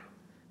varandra?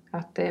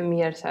 Att det är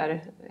mer så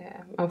här,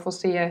 man får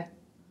se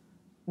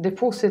det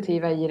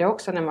positiva i det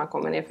också när man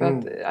kommer ner.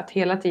 För att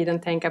hela tiden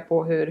tänka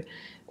på hur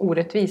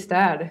orättvist det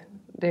är.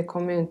 Det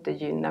kommer ju inte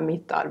gynna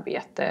mitt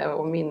arbete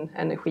och min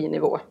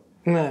energinivå.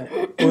 Nej,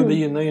 och det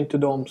gynnar ju inte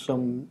de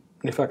som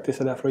ni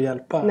faktiskt är där för att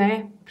hjälpa.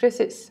 Nej,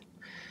 precis.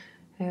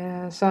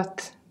 Så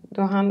att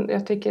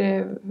jag tycker det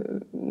är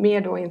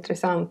mer då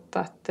intressant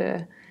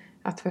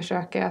att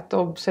försöka att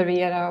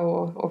observera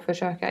och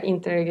försöka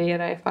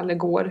interagera ifall det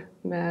går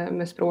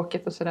med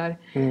språket och sådär.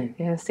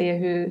 Se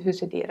hur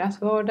ser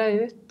deras vardag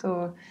ut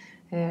och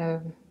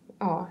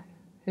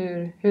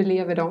hur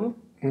lever de?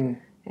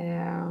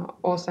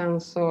 Och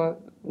sen så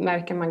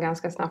märker man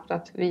ganska snabbt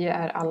att vi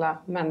är alla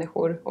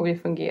människor och vi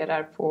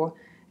fungerar på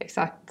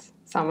exakt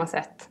samma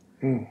sätt.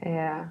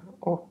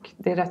 Och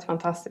det är rätt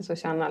fantastiskt att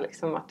känna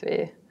liksom att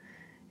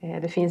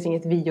det finns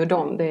inget vi och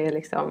dem. Det är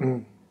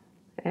liksom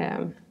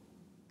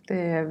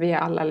vi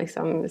alla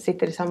liksom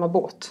sitter i samma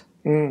båt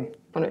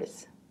på något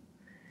vis.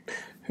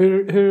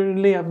 Hur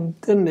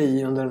levde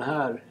ni under den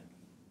här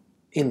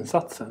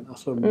insatsen?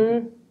 Alltså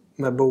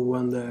med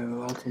boende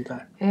och allt sånt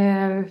där?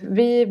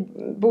 Vi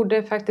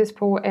bodde faktiskt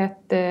på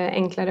ett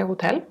enklare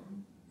hotell.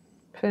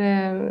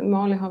 För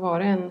Mali har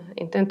varit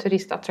inte en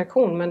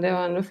turistattraktion, men det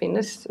har ändå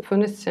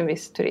funnits en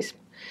viss turism.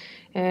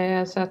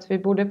 Så att vi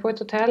bodde på ett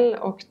hotell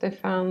och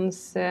det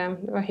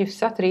var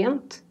hyfsat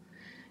rent.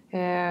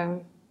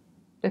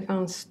 Det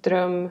fanns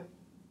ström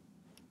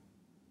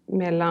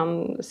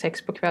mellan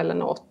 6 på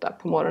kvällen och 8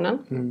 på morgonen.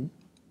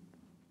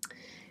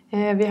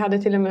 Vi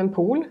hade till och med en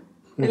pool.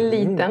 En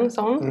liten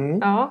sån.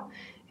 Ja,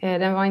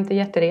 den var inte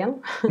jätteren.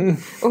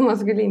 Och man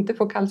skulle inte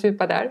få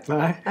kallsupa där.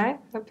 Nej,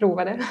 jag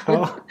provade.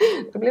 Ja.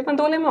 Då blev man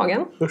dålig i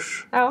magen.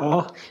 Usch.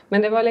 Ja.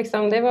 Men det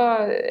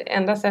var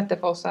enda sättet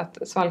för oss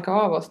att svalka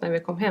av oss när vi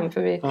kom hem.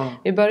 För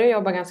vi började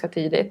jobba ganska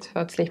tidigt för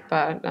att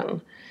slippa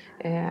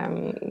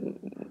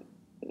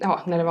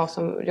när det var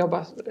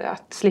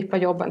att slippa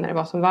jobba när det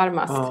var som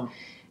varmast.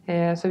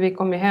 Så vi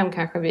kom ju hem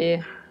kanske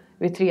vid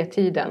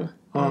 3-tiden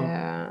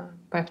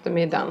på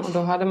eftermiddagen. Och då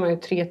hade man ju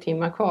 3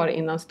 timmar kvar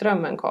innan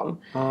strömmen kom.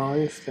 Ja,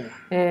 just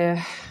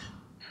det.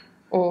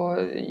 Och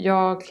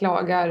jag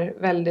klagar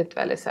väldigt,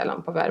 väldigt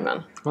sällan på värmen.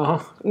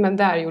 Men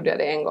där gjorde jag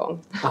det en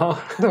gång.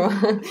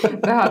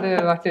 Då hade vi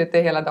varit ute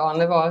hela dagen.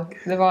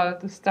 Det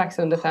var strax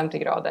under 50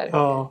 grader.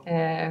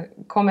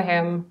 Kommer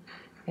hem.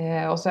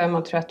 Och så är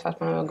man trött för att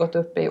man har gått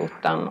upp i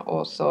ottan.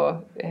 Och så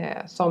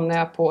somnar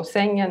jag på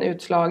sängen,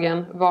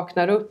 utslagen.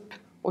 Vaknar upp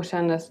och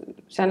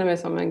känner mig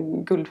som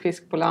en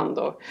guldfisk på land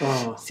och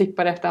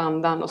sippar efter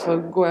andan. Och så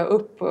går jag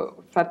upp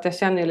för att jag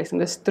känner liksom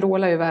det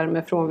strålar ju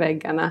värme från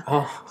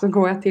väggarna. Så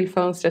går jag till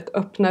fönstret,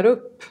 öppnar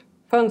upp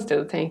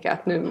fönstret och tänker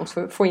att nu måste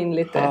jag få in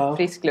lite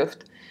frisk luft.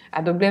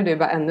 Då blev det ju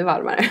bara ännu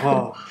varmare.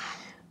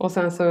 Och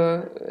sen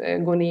så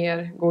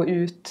gå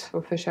ut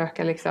och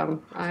försöka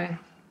liksom.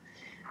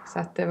 Så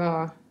att det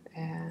var...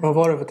 Vad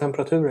var det för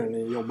temperaturer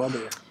ni jobbade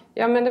i?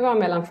 Ja, men det var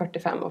mellan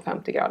 45 och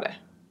 50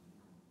 grader.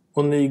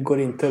 Och ni går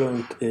inte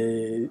runt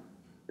i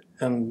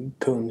en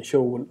tunn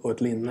kjol och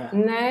ett linne?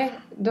 Nej,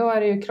 då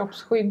är det ju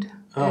kroppsskydd.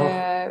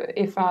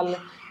 Ifall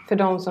för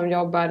de som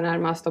jobbar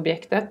närmast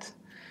objektet.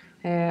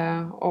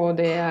 Och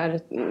det är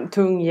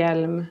tung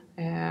hjälm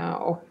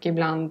och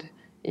ibland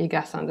i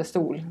gassande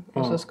stol.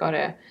 Och så ska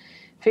det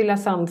fylla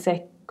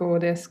sandsäck och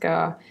det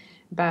ska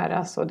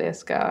bäras och det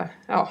ska,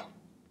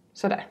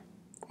 sådär.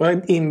 Och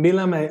jag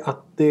inbillar mig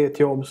att det är ett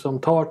jobb som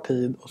tar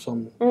tid och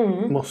som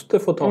måste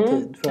få ta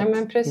tid. För att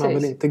man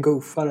vill inte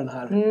goofa den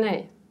här.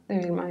 Nej, det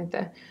vill man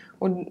inte.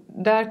 Och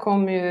där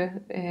kommer ju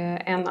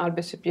en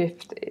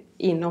arbetsuppgift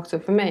in också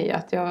för mig.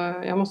 Att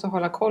jag måste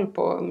hålla koll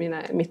på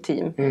mitt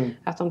team.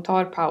 Att de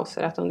tar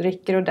pauser, att de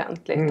dricker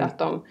ordentligt. Att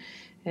de,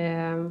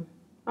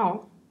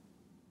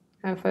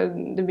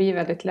 för det blir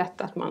väldigt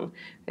lätt att man,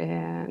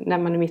 när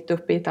man är mitt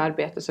uppe i ett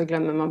arbete så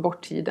glömmer man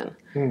bort tiden.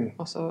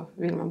 Och så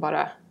vill man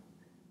bara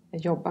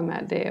jobba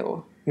med det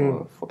och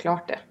få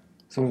klart det.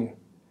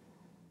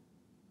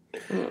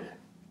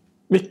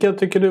 Vilka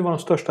tycker du var de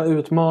största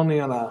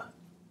utmaningarna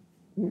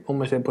om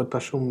man ser på ett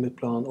personligt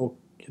plan och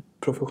ett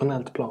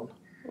professionellt plan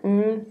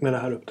med det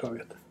här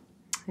uppdraget?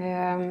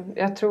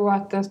 Jag tror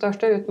att den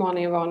största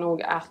utmaningen var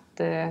nog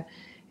att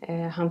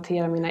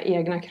hantera mina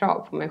egna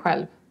krav på mig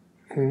själv.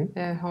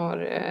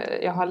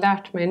 Jag har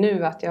lärt mig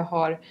nu att jag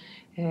har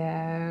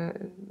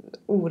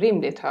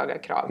orimligt höga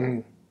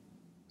krav.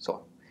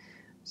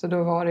 Så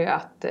då var det ju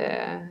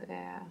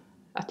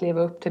att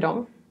leva upp till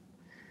dem.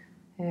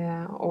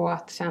 Och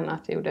att känna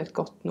att jag gjorde ett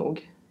gott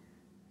nog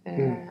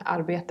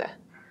arbete.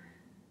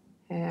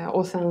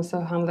 Och sen så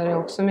handlar det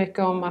också mycket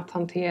om att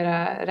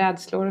hantera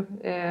rädslor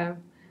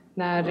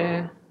när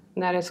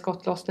det är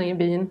skottlossning i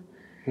byn.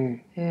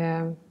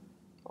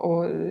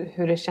 Och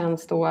hur det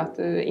känns då att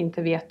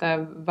inte veta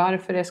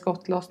varför det är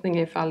skottlossning,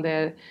 ifall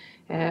det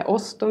är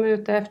oss de är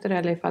ute efter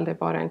eller ifall det är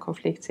bara en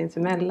konflikt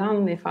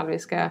sinsemellan, ifall vi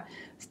ska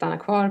stanna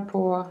kvar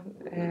på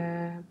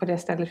det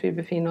stället vi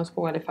befinner oss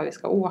på eller ifall vi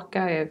ska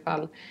åka,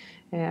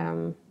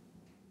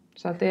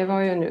 så att det var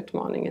ju en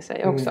utmaning i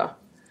sig också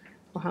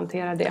att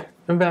hantera det.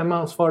 Men vem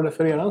ansvarade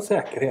för er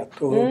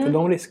säkerhet och för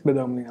de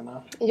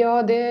riskbedömningarna?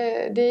 Ja,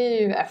 det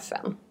är ju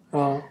FN.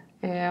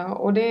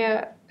 Och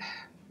det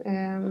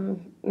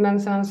men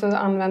sen så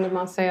använder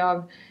man sig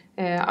av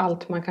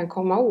allt man kan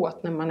komma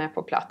åt när man är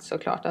på plats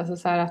såklart. Alltså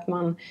så här att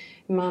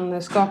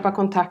man skapar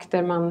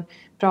kontakter, man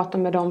pratar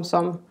med dem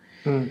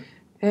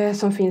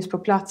som finns på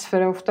plats.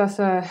 För ofta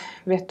så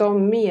vet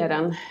de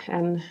mer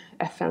än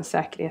FNs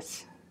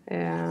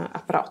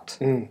säkerhetsapparat.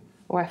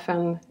 Och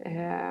FN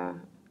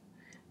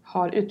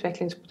har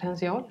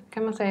utvecklingspotential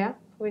kan man säga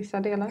på vissa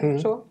delar.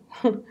 Så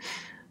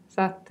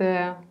att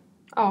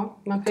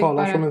man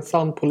talar som en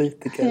sann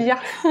politiker. Ja.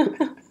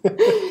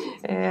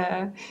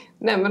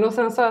 Nej, men och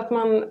sen så att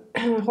man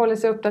håller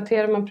sig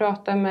uppdaterad, man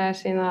pratar med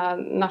sina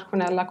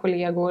nationella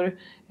kollegor.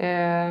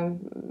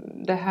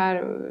 Det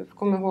här,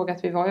 kom ihåg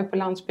att vi var ju på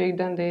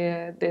landsbygden,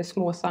 det är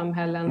små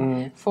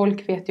samhällen.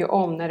 Folk vet ju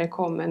om när det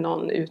kommer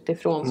någon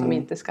utifrån som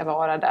inte ska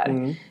vara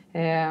där.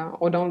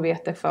 Och de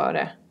vet det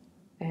före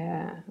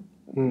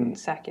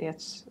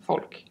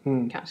säkerhetsfolk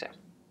kanske.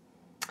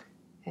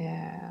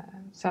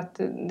 Så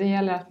att det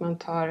gäller att man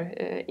tar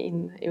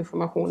in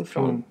information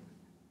från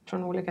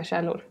olika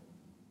källor.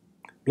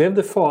 Blev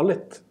det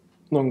farligt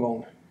någon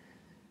gång?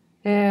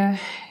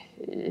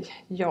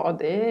 Ja,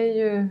 det är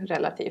ju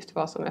relativt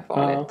vad som är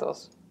farligt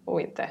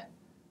och inte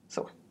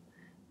så.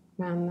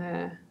 Men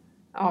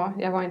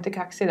jag var inte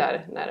kaxig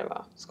där när det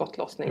var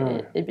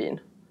skottlossning i byn.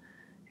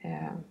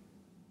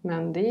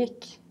 Men det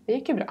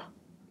gick ju bra.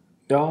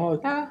 Ja,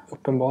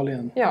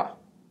 uppenbarligen. Ja,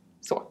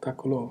 så.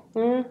 Tack och lov.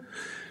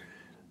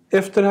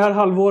 Efter det här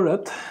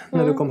halvåret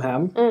när du kom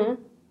hem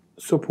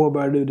så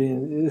påbörjade du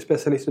din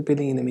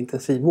specialistutbildning inom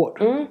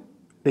intensivvård.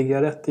 Ligger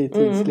jag rätt i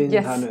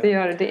tidslinjen här nu? Yes, det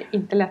gör det. Det är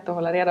inte lätt att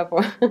hålla reda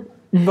på.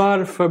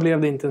 Varför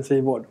blev det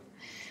intensivvård?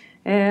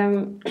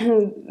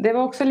 Det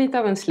var också lite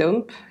av en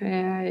slump.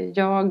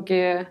 Jag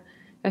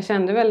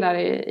kände väl där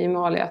i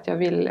Mali att jag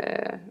vill,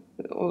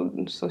 och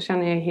så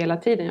känner jag hela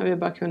tiden, jag vill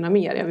bara kunna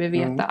mer. Jag vill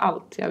veta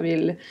allt. Jag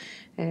vill,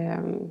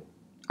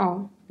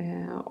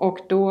 och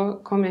då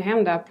kom jag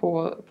hem där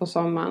på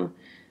sommaren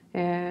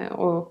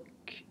och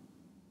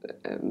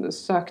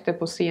sökte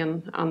på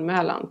sen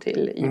anmälan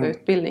till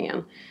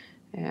IVA-utbildningen.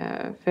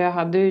 För jag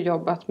hade ju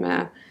jobbat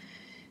med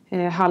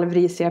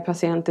halvrisiga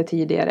patienter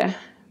tidigare.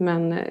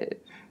 Men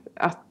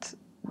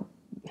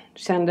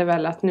kände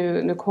väl att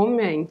nu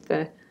kommer jag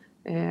inte...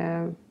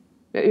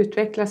 Jag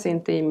utvecklas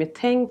inte i mitt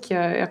tänk.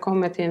 Jag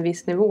kommer till en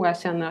viss nivå. Jag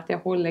känner att jag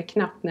håller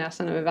knappt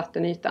näsan över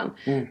vattenytan.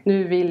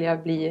 Nu vill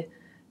jag bli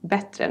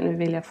bättre. Nu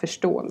vill jag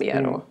förstå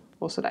mer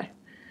och sådär.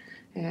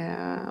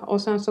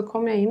 Och sen så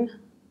kom jag in.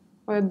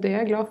 Och det är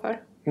jag glad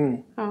för.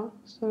 Ja,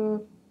 så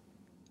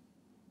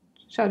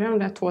körde jag de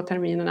där 2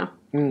 terminerna.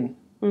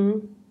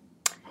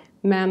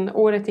 Men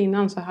året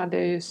innan så hade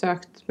jag ju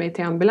sökt mig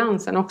till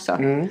ambulansen också.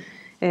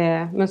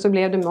 Men så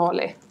blev det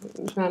Mali.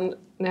 Men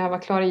när jag var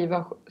klar i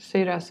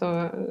IVA-syra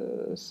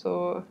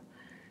så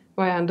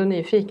var jag ändå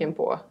nyfiken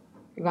på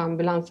vad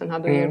ambulansen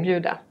hade att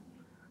erbjuda.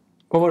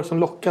 Vad var det som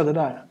lockade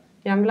där?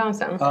 I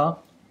ambulansen?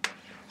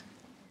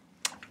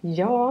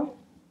 Ja,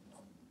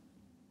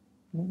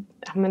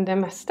 men det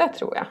mesta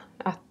tror jag.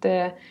 Att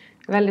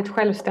väldigt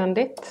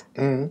självständigt.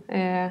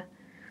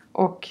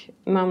 Och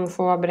man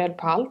får vara beredd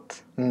på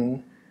allt.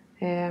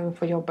 Man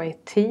får jobba i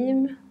ett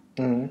team.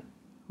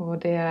 Och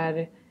det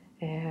är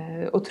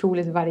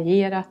otroligt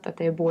varierat. Att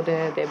det är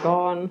det är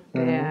barn,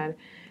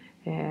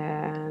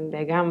 det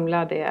är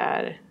gamla, det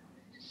är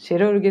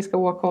kirurgiska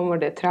åkommor,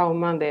 det är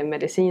trauman, det är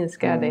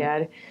medicinska,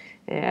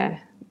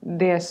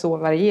 det är så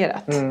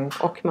varierat.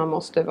 Och man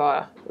måste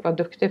vara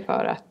duktig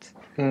för att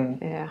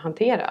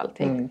hantera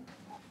allting.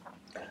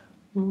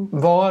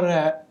 Var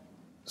det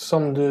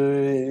som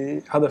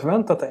du hade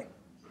förväntat dig?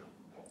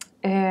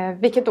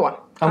 Vilket då?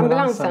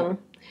 Ambulansen?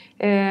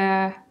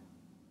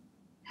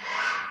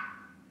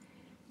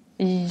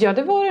 Ja,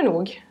 det var det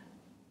nog.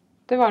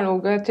 Det var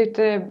nog. Jag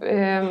tyckte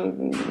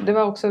det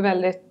var också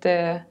väldigt...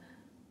 det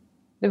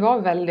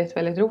var väldigt,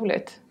 väldigt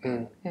roligt.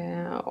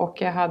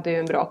 Och jag hade ju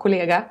en bra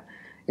kollega.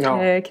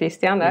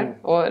 Christian där.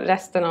 Och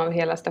resten av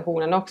hela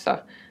stationen också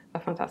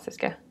var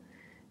fantastiska.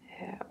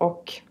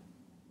 Och...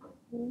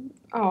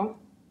 ja.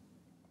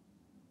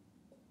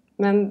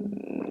 Men...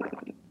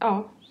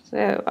 ja. Så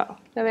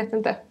jag vet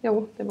inte.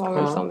 Jo, det var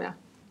väl som jag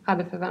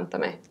hade förväntat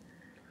mig.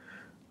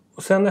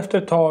 Och sen efter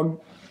ett tag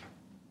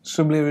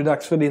så blev det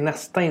dags för din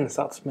nästa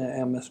insats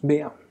med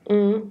MSB.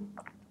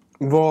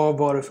 Vad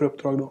var det för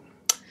uppdrag då?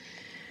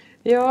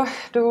 Ja,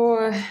 då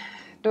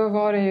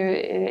var det ju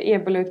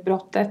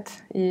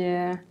ebolautbrottet i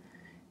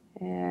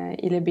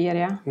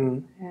Liberia.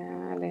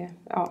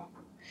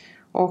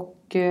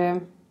 Och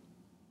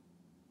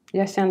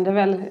jag kände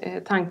väl,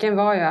 tanken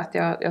var ju att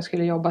jag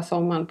skulle jobba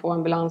sommaren på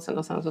ambulansen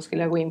och sen så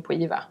skulle jag gå in på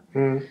IVA.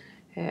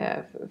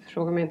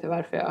 Fråga mig inte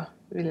varför jag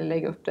ville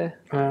lägga upp det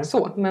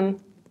så, men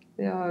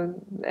jag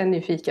är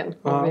nyfiken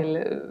och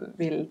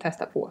vill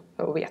testa på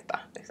för att veta.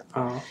 Liksom.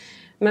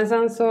 Men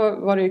sen så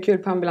var det ju kul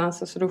på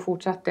ambulansen så då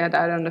fortsatte jag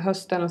där under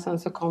hösten och sen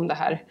så kom det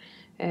här,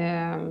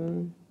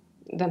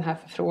 den här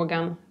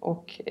förfrågan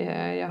och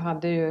jag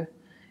hade ju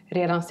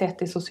redan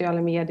sett i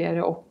sociala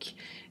medier och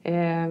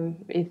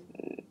i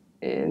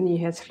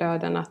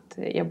nyhetsflöden att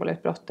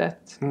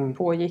ebolautbrottet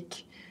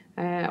pågick.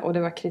 Och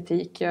det var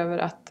kritik över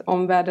att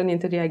omvärlden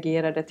inte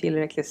reagerade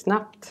tillräckligt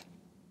snabbt.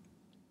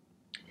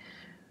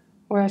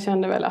 Och jag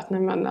kände väl att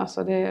nej men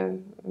alltså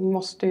det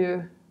måste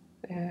ju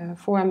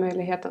få jag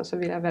möjligheten så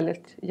vill jag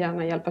väldigt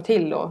gärna hjälpa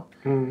till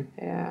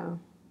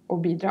och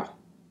bidra.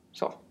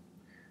 Så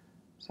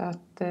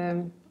att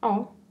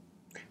ja.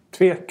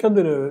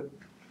 Tvekade du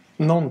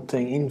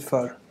någonting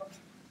inför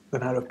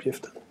den här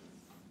uppgiften?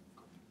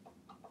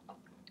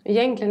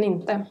 Egentligen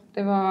inte.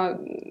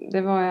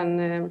 Det var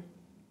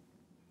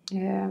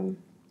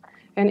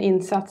en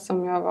insats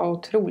som jag var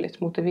otroligt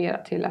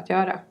motiverad till att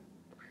göra.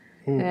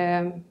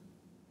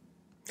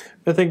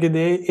 Jag tänker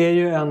det är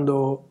ju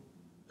ändå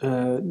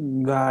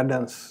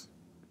världens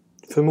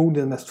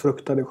förmodligen mest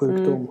fruktade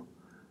sjukdom.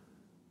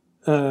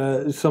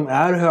 Som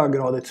är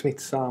höggradigt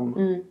smittsam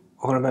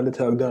och har en väldigt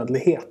hög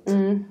dödlighet.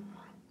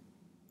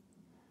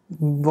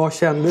 Vad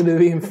kände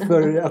du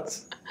inför att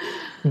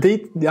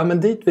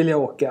dit vill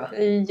jag åka?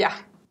 Ja,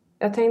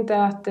 jag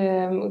tänkte att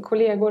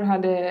kollegor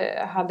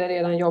hade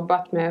redan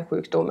jobbat med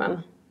sjukdomen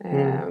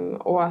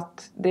och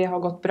att det har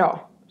gått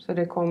bra. Så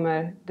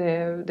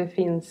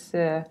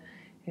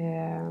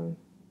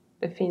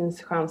det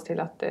finns chans till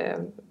att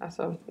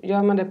alltså,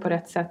 gör man det på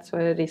rätt sätt så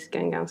är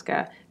risken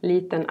ganska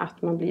liten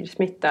att man blir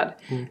smittad.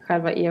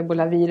 Själva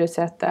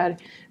ebolaviruset är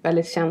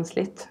väldigt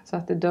känsligt så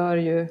att det dör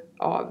ju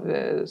av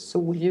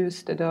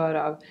solljus, det dör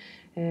av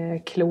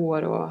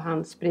klor och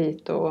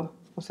handsprit och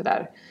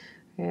sådär.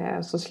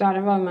 Så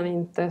slarvar man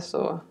inte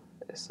så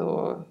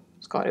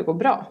ska det gå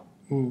bra.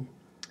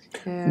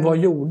 Vad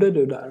gjorde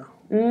du där?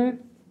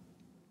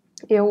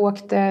 Jag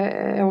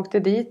åkte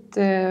dit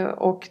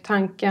och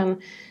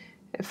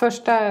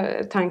första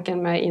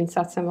tanken med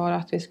insatsen var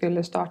att vi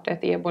skulle starta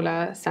ett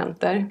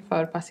Ebola-center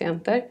för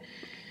patienter.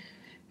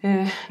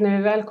 När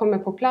vi väl kommer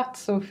på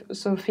plats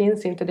så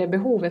finns inte det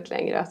behovet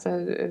längre. Alltså,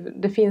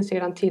 det finns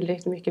redan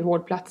tillräckligt mycket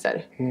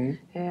vårdplatser.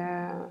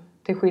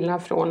 Till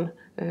skillnad från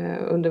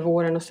under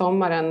våren och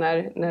sommaren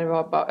när det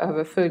var bara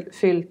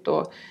överfyllt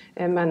och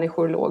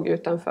människor låg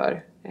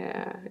utanför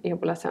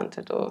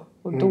Ebola-centret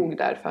och dog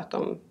där för att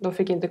de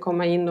fick inte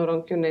komma in och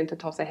de kunde inte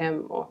ta sig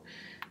hem och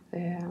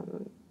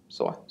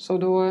så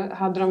då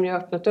hade de ju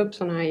öppnat upp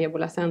sådana här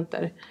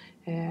Ebola-center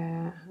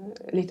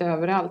lite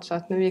överallt så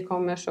att när vi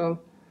kommer så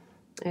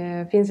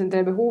finns inte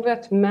det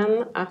behovet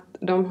men att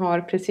de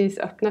har precis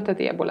öppnat ett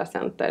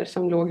Ebola-center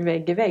som låg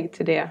vägg i vägg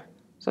till det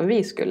som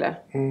vi skulle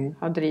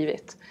ha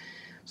drivit.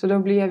 Så då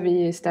blev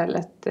vi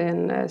istället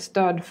en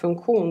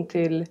stödfunktion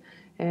till,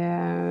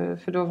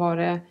 för då var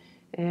det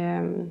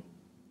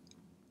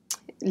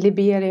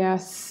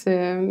Liberias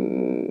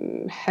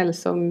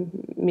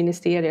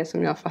hälsoministerium,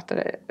 som jag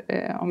fattade,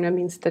 om jag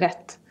minns det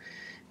rätt,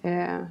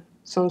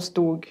 som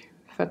stod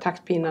för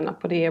taktpinnarna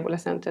på det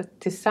ebolacentret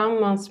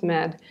tillsammans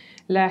med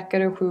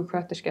läkare och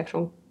sjuksköterskor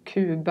från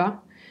Kuba.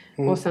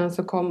 Och sen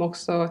så kom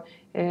också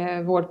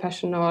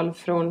vårdpersonal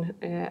från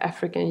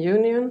African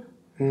Union.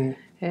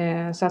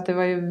 Så att det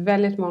var ju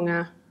väldigt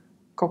många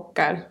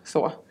kockar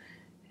så.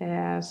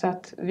 Så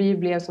att vi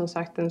blev som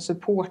sagt en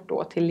support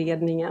då till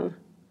ledningen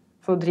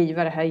för att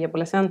driva det här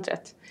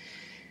ebolacentret.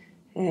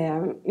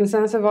 Men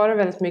sen så var det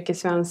väldigt mycket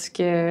svensk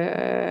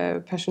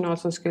personal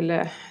som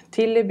skulle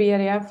till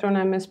Liberia från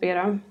MSB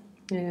då.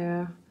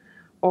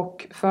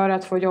 Och för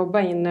att få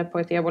jobba inne på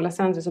ett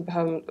ebolacenter så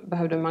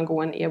behövde man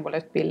gå en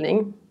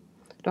ebolautbildning.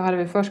 Då hade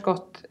vi först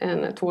gått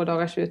en 2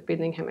 dagars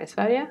utbildning hemma i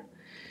Sverige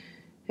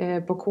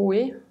på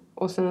KI.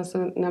 Och sen så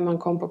när man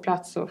kom på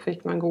plats så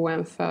fick man gå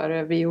en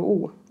för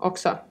WHO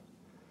också.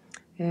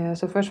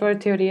 Så först var det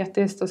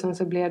teoretiskt och sen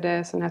så blev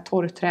det sån här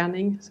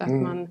torrträning. Så att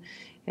man,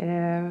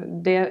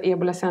 det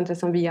ebolacentret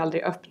som vi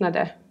aldrig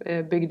öppnade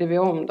byggde vi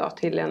om då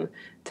till en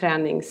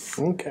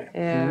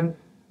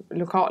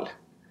träningslokal.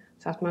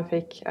 Så att man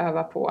fick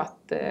öva på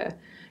att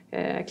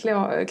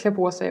klä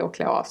på sig och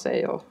klä av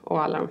sig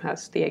och alla de här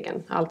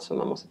stegen. Allt som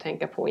man måste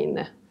tänka på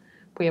inne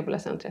på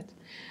ebolacentret.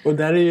 Och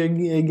där är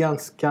ju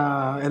ganska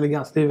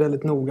det är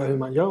väldigt noga hur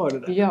man gör det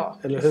där. Ja,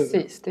 eller hur?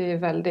 Precis. Det är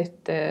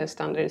väldigt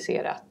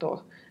standardiserat och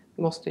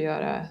måste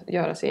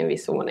göras i en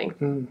viss ordning.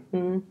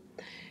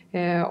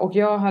 Och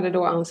jag hade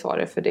då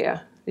ansvaret för det.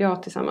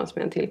 Jag tillsammans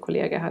med en till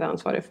kollega hade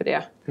ansvaret för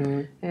det.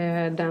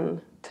 Den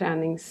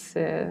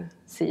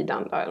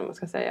träningssidan då, eller man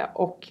ska säga.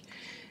 Och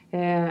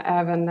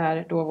även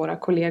när då våra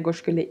kollegor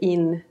skulle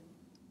in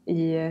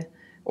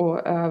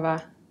och öva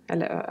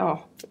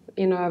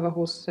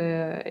hos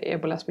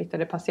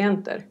ebola-smittade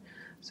patienter.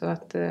 Så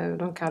att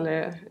de kallar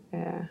det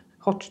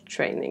hot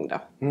training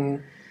då.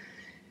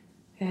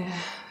 Det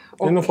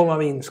är någon form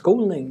av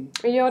inskolning?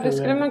 Ja, det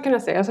skulle man kunna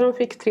säga. Så de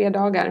fick 3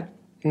 dagar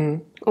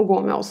att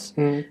gå med oss.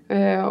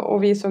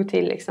 Och vi såg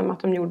till liksom att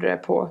de gjorde det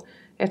på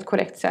ett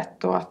korrekt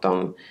sätt. Och att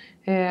de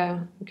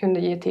kunde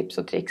ge tips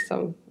och tricks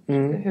om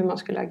hur man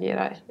skulle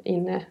agera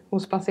inne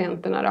hos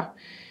patienterna då.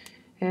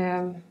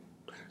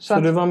 Så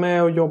du var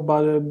med och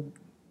jobbade...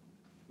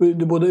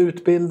 Du både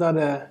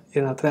utbildade i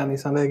den här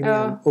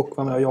träningsanläggningen och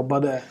var med och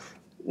jobbade...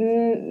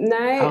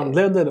 Nej.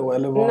 Handledde då?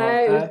 Eller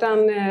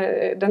utan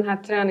den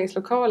här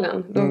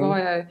träningslokalen.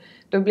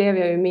 Då blev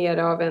jag ju mer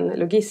av en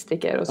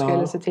logistiker och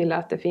skulle se till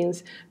att det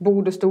finns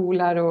bord och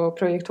stolar och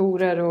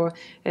projektorer och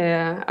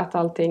att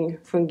allting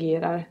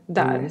fungerar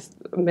där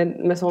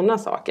med sådana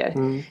saker.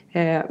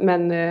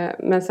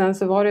 Men sen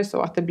så var det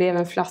så att det blev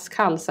en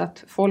flaskhals,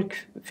 att folk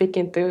fick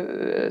inte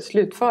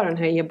slutföra den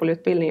här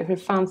ebola-utbildningen för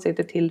det fanns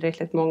inte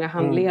tillräckligt många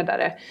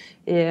handledare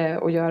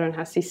att göra den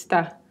här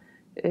sista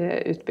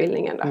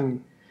utbildningen då.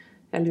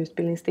 Eller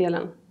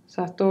utbildningsdelen.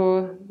 Så att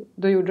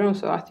då gjorde de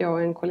så att jag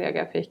och en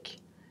kollega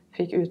fick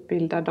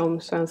utbilda de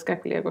svenska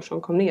kollegor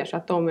som kom ner. Så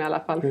att de i alla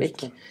fall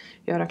fick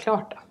göra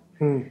klart då.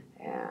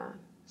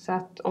 Så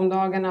att om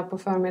dagarna på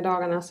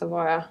förmiddagarna så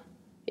var jag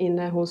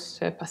inne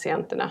hos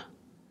patienterna.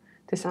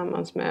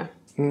 Tillsammans med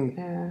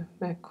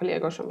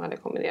kollegor som hade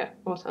kommit ner.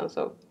 Och sen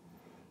så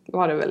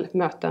var det väl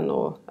möten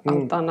och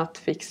allt annat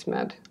fix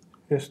med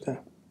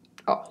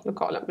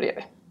lokalen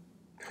bredvid.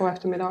 På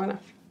eftermiddagarna.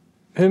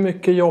 Hur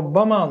mycket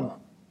jobbar man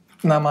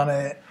när man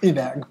är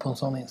iväg på en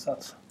sån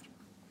insats?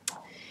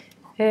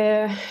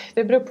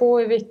 Det beror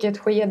på i vilket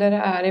skede det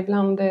är.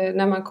 Ibland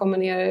när man kommer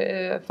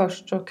ner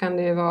först så kan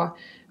det ju vara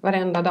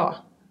varenda dag.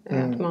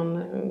 Att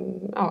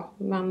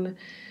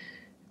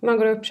man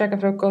går upp, käkar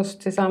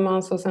frukost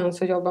tillsammans och sen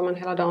så jobbar man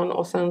hela dagen.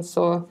 Och sen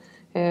så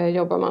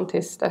jobbar man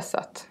tills dess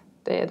att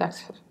det är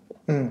dags att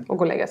gå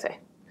och lägga sig.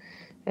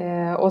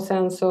 Och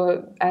sen så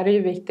är det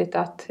ju viktigt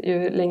att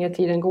ju längre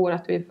tiden går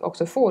att vi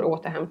också får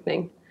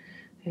återhämtning.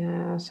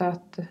 Så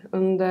att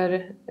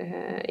under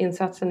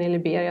insatsen i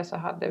Liberia så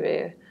hade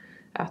vi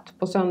att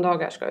på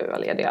söndagar ska vi vara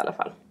lediga i alla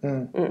fall.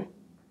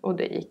 Och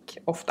det gick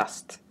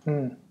oftast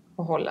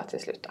att hålla till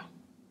slut.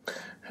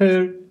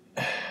 Hur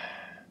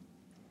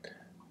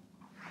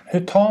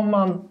tar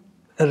man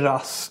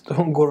rast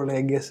och går och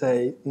lägger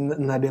sig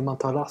när det man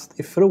tar rast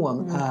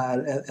ifrån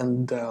är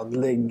en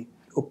dödlig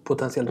och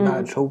potentiellt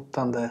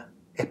världshotande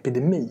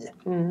epidemi?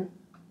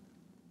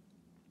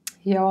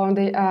 Ja,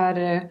 det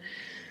är...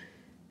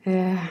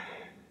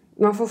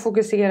 man får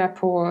fokusera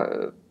på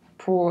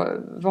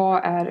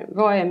vad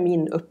är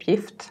min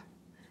uppgift.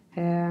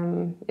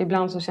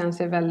 Ibland så känns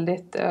det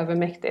väldigt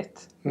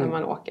övermäktigt när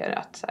man åker.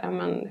 Att säga,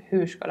 men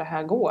hur ska det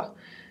här gå?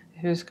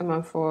 Hur ska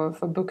man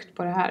få bukt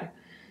på det här?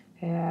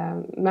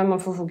 Men man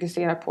får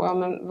fokusera på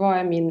men vad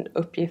är min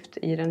uppgift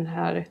i den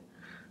här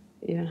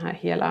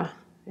hela...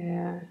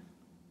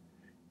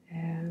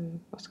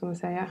 vad ska man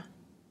säga?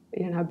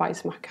 I den här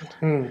bajsmackan.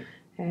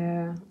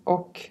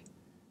 Och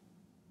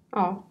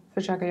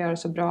försöka göra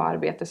så bra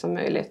arbete som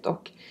möjligt.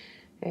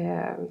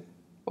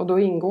 Och då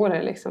ingår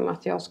det liksom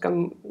att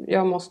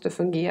jag måste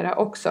fungera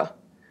också.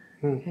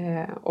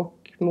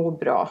 Och må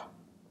bra.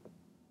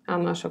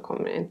 Annars så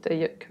kommer jag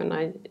inte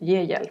kunna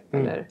ge hjälp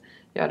eller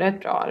göra ett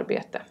bra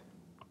arbete.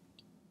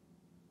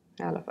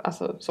 I alla fall,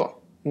 alltså så.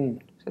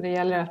 Så det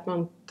gäller att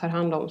man tar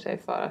hand om sig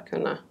för att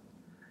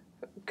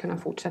kunna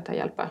fortsätta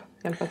hjälpa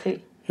till.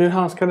 Hur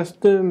handskades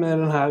du med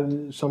den här,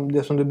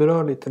 det som du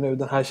berör lite nu,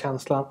 den här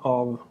känslan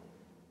av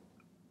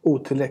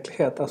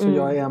otillräcklighet? Alltså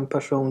jag är en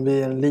person,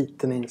 vi är en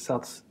liten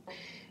insats.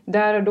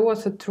 Där och då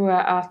så tror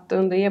jag att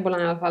under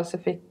ebolan i alla fall så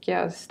fick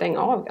jag stänga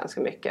av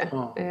ganska mycket.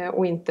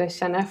 Och inte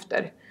känna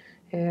efter.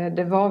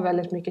 Det var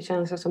väldigt mycket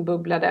känslor som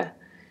bubblade.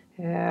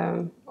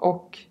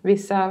 Och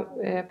vissa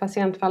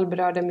patientfall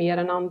berörde mer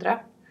än andra.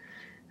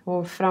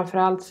 Och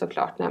framförallt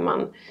såklart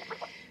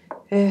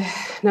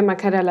när man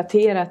kan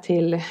relatera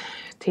till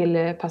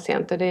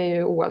patienter. Det är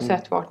ju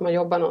oavsett vart man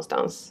jobbar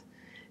någonstans.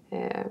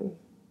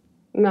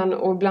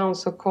 Och ibland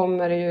så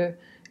kommer det ju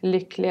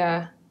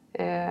lyckliga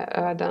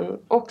öden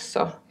också.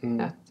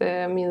 Att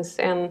jag minns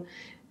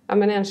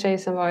en tjej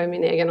som var i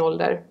min egen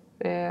ålder.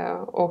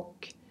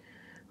 Och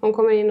hon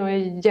kommer in och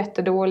är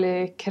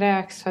jättedålig,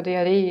 kräks, har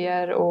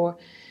diarréer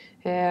och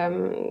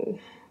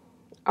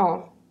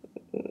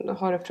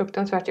har det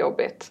fruktansvärt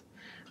jobbigt.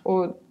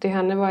 Och till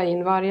henne var jag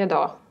in varje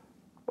dag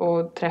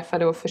och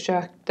träffade och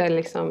försökte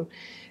liksom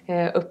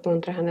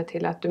uppmuntra henne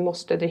till att du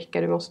måste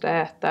dricka, du måste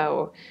äta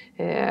och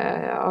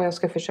jag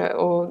ska försöka.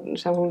 Och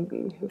sen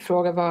hon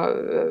frågade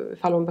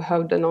ifall hon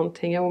behövde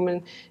någonting. Jo,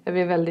 men jag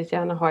vill väldigt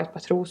gärna ha ett par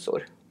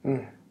trosor.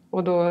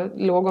 Och då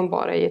låg hon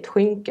bara i ett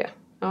skynke.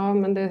 Ja,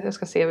 men jag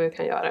ska se vad vi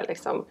kan göra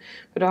liksom.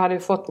 För då hade vi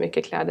fått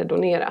mycket kläder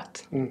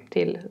donerat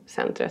till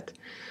centret.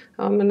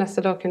 Ja, men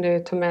nästa dag kunde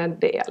jag ta med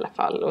det i alla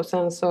fall. Och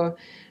sen så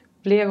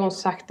blev hon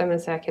sakta men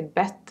säkert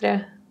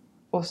bättre.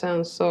 Och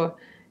sen så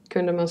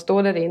kunde man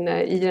stå där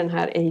inne i den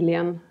här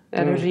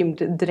eller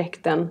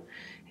rymddräkten.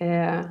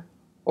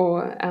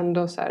 Och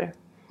ändå så här,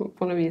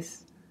 på något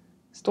vis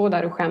stå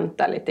där och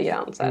skämta lite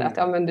grann. Så här, att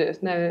ja, men du,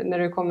 när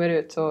du kommer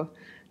ut så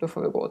då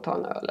får vi gå och ta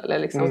en öl. Eller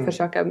liksom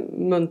försöka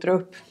muntra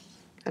upp.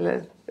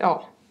 Eller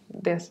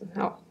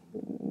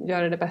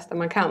göra det bästa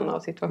man kan av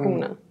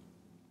situationen.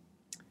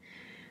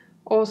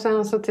 Och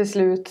sen så till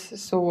slut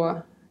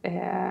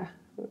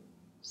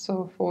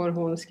så får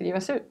hon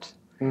skrivas ut.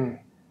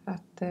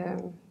 Att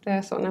det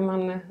är så.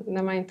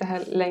 När man inte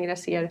längre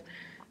ser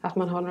att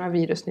man har några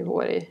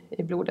virusnivåer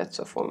i blodet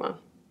så får man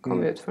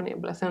komma ut från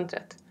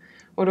ebolacentret.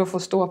 Och då får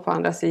stå på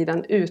andra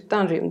sidan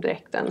utan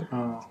rymddräkten.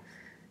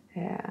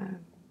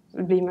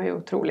 Då blir man ju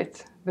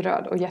otroligt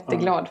berörd och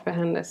jätteglad för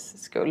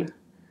hennes skull.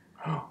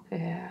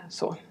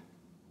 Så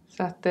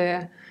att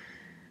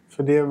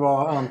för det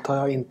var, antar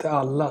jag, inte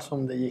alla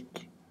som det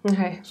gick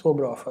så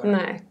bra för.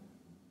 Nej,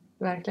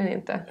 verkligen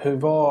inte. Hur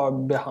var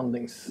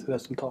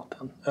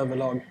behandlingsresultaten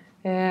överlag?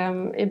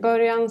 I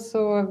början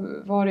så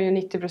var det ju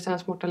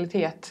 90%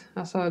 mortalitet.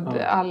 Alltså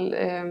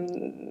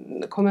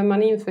kommer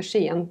man in för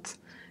sent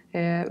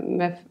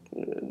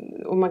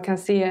och man kan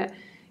se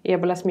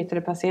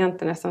ebola-smittade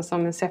patienter nästan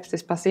som en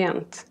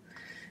sepsispatient.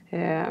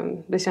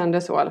 Det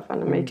kändes så i alla fall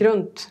när man gick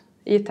runt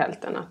i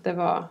tälten att det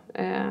var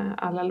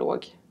alla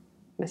låg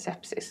med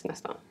sepsis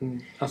nästan.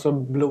 Alltså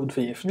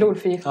blodförgiftning.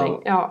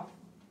 Blodförgiftning, ja.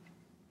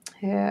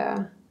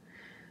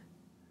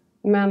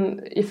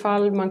 Men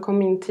ifall man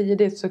kom in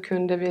tidigt så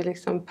kunde vi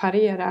liksom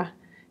parera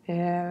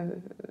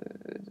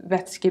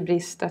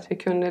vätskebrist. Att vi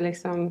kunde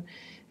liksom,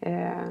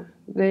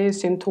 det är ju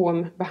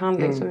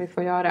symptombehandling som vi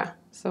får göra.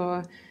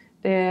 Så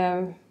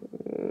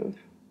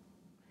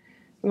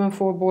man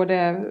får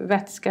både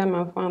vätska,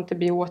 man får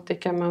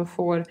antibiotika, man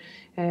får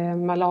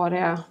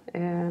malaria,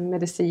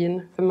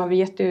 medicin. För man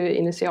vet ju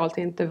initialt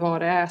inte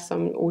vad det är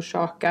som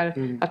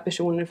orsakar att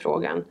personen i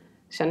frågan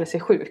känner sig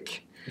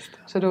sjuk.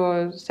 Så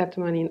då sätter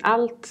man in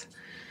allt.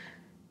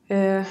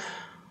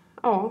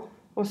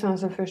 Och sen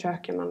så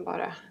försöker man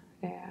bara.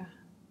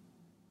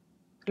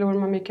 Förlorar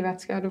man mycket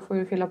vätska då får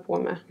vi fylla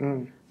på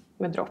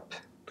med dropp.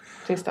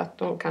 Tills att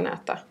de kan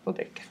äta och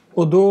dricka.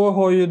 Och då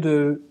har ju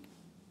du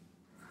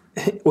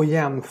att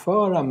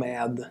jämföra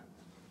med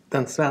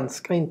den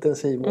svenska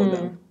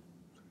intensivvården.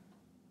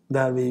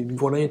 Där vi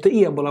vårdar ju inte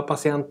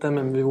ebola-patienter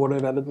men vi vårdar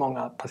ju väldigt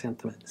många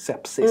patienter med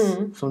sepsis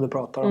som du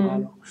pratar om här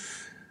då.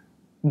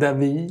 Där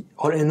vi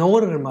har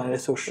enorma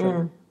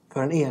resurser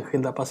för den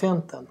enskilda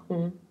patienten.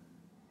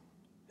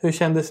 Hur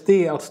kändes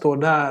det att stå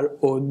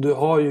där och du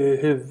har ju i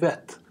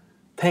huvudet,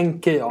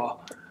 tänker jag,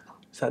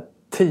 så här,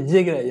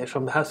 10 grejer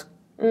som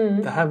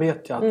det här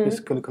vet jag att vi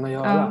skulle kunna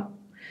göra. Ja.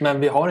 Men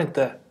vi har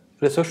inte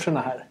resurserna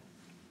här.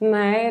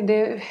 Nej,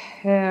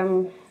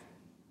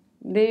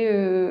 det är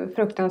ju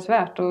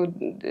fruktansvärt och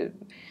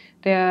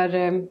det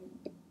är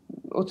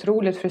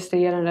otroligt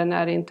frustrerande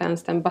när inte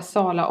ens den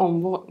basala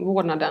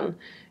omvårdnaden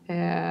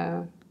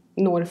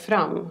når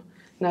fram.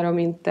 När de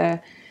inte...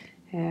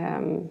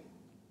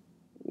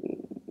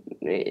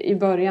 I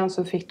början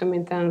så fick de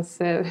inte ens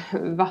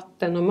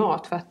vatten och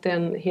mat för att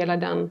hela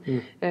den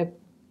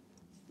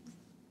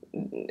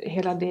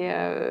hela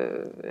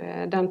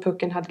den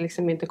pucken hade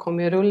liksom inte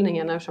kommit i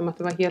rullningen eftersom att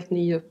det var helt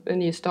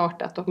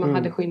nystartat och man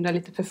hade skyndat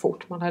lite för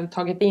fort. Man hade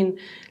tagit in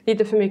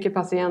lite för mycket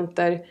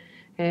patienter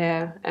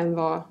än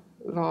vad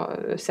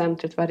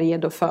centret var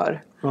redo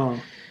för.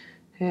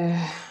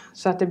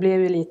 Så att det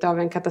blev ju lite av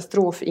en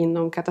katastrof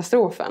inom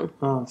katastrofen.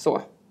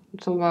 Så,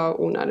 som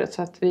var onödigt.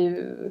 Så att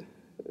vi...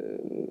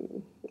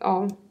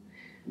 Ja.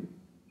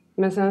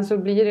 Men sen så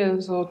blir det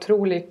en så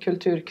otrolig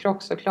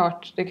kulturkrock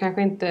såklart. Det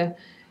kanske inte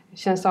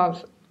känns av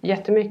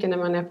jättemycket när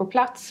man är på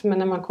plats. Men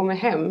när man kommer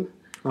hem.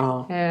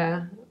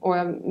 Och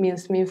jag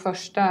minns min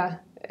första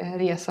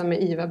resa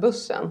med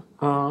IVA-bussen.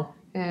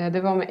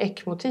 Det var med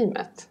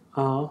ECMO-teamet.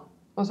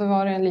 Och så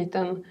var det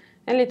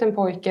en liten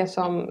pojke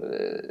som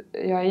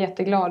jag är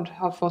jätteglad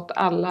har fått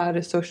alla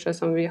resurser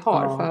som vi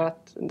har för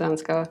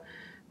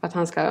att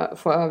han ska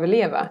få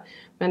överleva.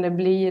 Men det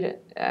blir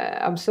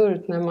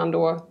absurt när man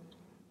då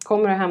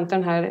kommer och hämtar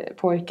den här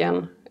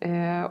pojken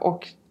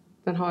och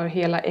den har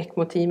hela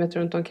ECMO-teamet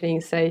runt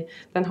omkring sig.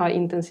 Den har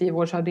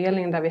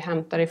intensivvårdsavdelningen där vi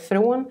hämtar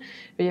ifrån.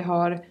 Vi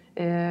har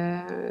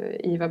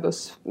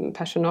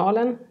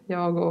IVA-busspersonalen,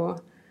 jag och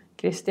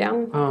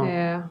Christian.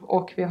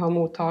 Och vi har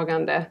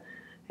mottagande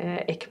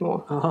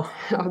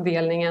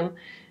ECMO-avdelningen.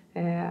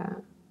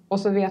 Och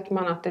så vet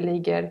man att det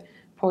ligger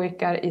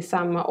pojkar i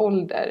samma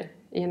ålder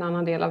i en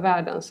annan del av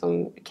världen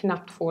som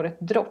knappt får ett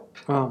dropp.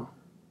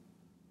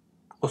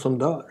 Och som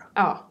dör.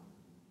 Ja.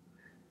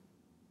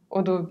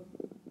 Och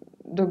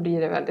då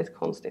blir det väldigt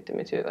konstigt i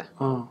mitt huvud.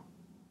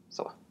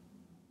 Så.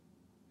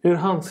 Hur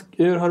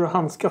har du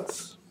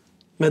handskats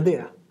med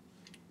det?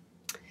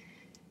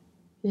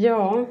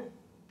 Ja,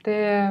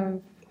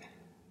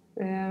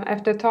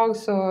 efter ett tag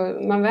så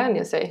man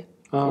vänjer sig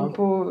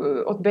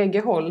åt bägge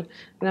håll.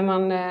 När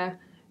man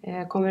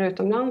kommer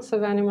utomlands så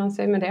vänjer man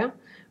sig med det.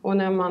 Och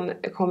när man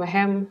kommer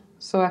hem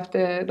så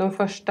efter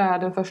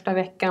den första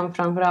veckan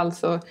framförallt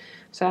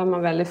så är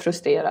man väldigt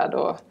frustrerad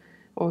och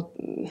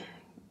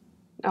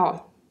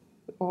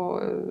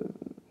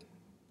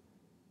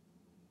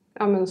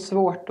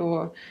svårt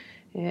att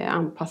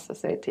anpassa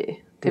sig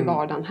till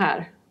vardagen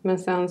här. Men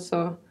sen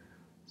så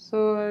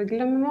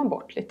glömmer man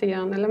bort lite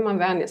grann. Eller man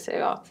vänjer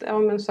sig att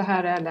men så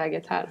här är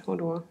läget här. Och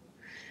då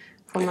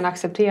får man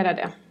acceptera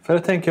det. För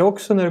jag tänker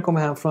också när du kommer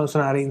hem från en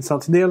sån här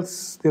insats.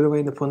 Dels det du var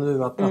inne på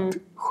nu. Att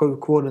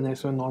sjukvården är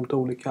så enormt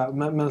olika.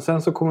 Men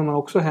sen så kommer man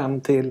också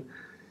hem till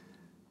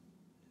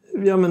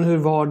hur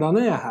vardagen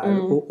är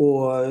här.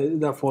 Och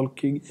där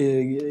folk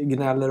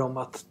gnäller om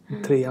att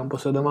 3:an på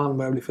Södermalm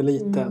börjar bli för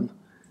liten.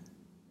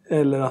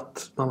 Eller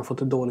att man har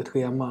fått ett dåligt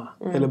schema.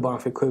 Eller bara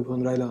fick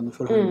 700 i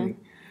löneförhöjning.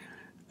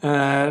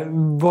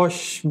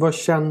 Vad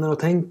känner och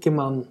tänker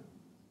man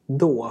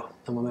då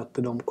när man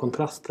möter de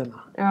kontrasterna?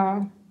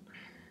 Ja,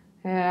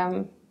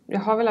 jag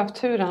har väl haft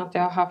turen att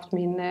jag har haft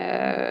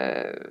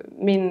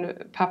min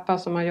pappa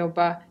som har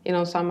jobbat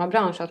inom samma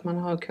bransch. Att man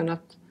har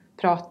kunnat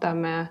prata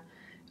med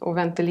och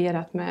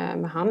ventilerat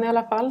med han i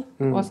alla fall.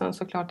 Och sen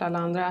såklart alla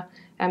andra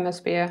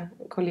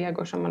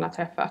MSB-kollegor som man har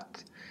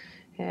träffat.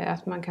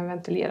 Att man kan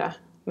ventilera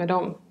med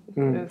dem.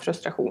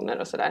 Frustrationer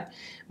och sådär.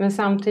 Men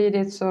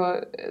samtidigt så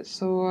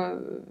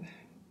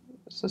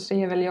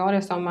ser väl jag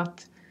det som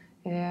att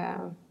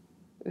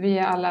vi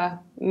är alla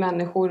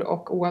människor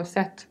och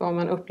oavsett vad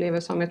man upplever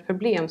som ett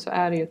problem så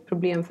är det ju ett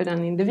problem för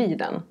den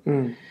individen.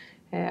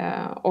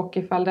 Och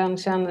ifall den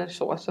känner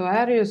så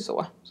är det ju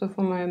så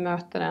får man ju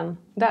möta den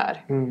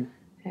där.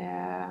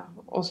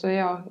 Och så är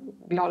jag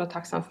glad och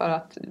tacksam för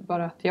att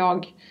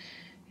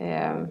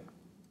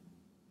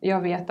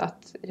jag vet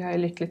att jag är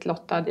lyckligt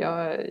lottad.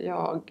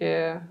 Jag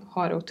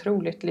har det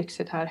otroligt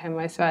lyxigt här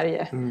hemma i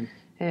Sverige.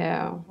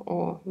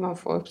 Och man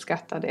får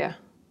uppskatta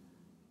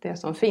det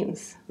som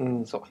finns.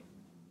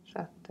 Så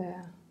att,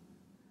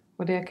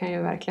 och det kan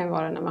ju verkligen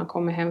vara när man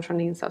kommer hem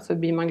från insats så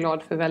blir man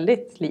glad för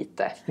väldigt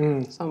lite.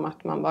 Som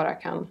att man bara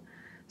kan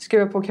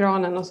skruva på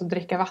kranen och så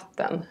dricka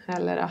vatten.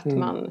 Eller att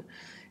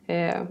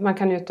man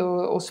kan ut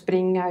och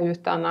springa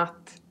utan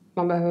att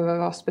man behöver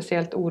vara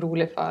speciellt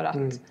orolig för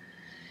att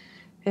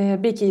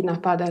bli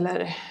kidnappad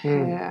eller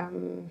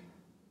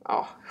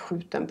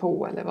skjuten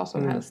på eller vad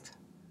som helst.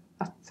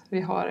 Att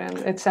vi har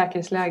ett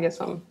säkerhetsläge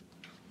som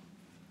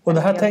och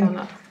det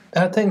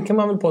här tänker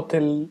man väl på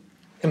till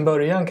en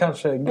början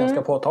kanske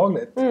ganska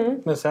påtagligt.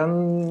 Men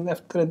sen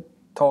efter ett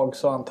tag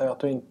så antar jag att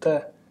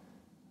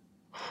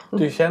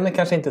du känner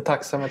kanske inte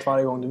tacksamhet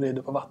varje gång du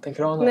vrider på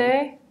vattenkranen.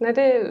 Nej,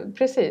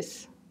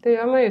 precis. Det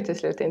gör man ju till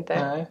slut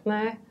inte.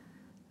 Nej.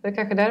 Det är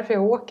kanske därför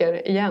jag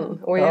åker igen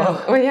och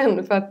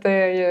igen. För att det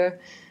är ju...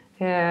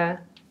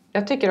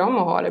 jag tycker om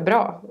att ha det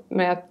bra.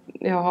 Men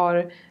jag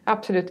har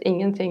absolut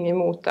ingenting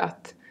emot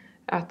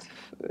att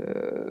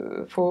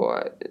få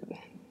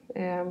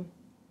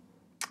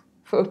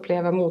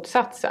uppleva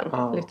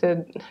motsatsen.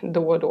 Lite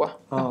då och då.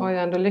 Jag har ju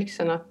ändå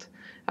lyxen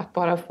att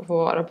bara få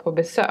vara på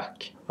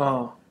besök.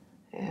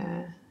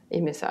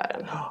 I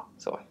misären.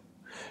 Så.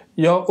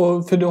 Ja,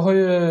 och för du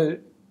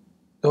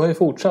har ju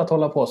fortsatt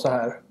hålla på så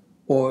här.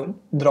 Och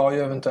drar ju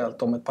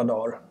eventuellt om ett par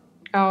dagar.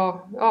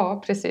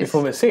 Ja, precis. Vi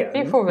får väl se. Det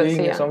är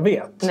ingen som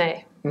vet.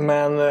 Nej.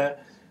 Men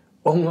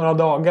om några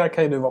dagar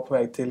kan ju du vara på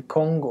väg till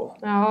Kongo.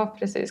 Ja,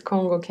 precis.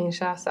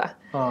 Kongo-Kinshasa.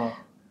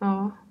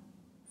 Ja.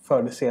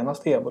 För det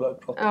senaste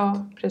Ebola-utbrottet.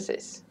 Ja,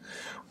 precis.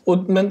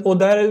 Och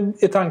där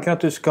är tanken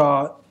att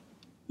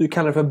du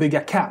kallar det för att bygga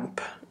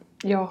camp.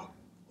 Ja.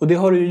 Och det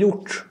har du ju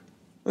gjort.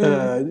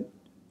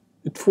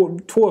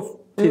 Två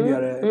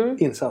tidigare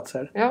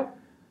insatser. Ja.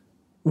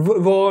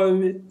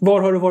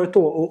 Var har du varit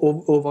då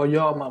och vad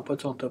gör man på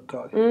ett sånt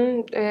uppdrag?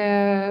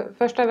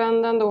 Första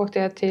vändan då åkte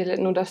jag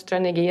till nordöstra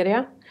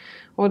Nigeria.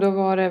 Och då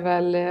var det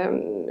väl...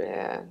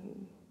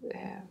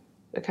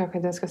 jag kanske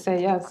inte ska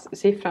säga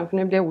siffran för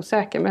nu blir jag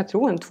osäker. Men jag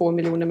tror 2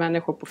 miljoner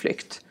människor på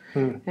flykt.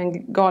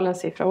 En galen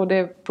siffra. Och det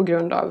är på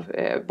grund av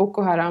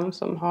Boko Haram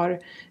som har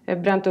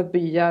bränt upp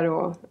byar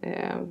och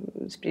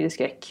spridit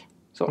skräck.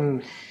 Så.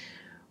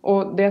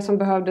 Och det som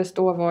behövdes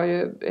då var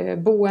ju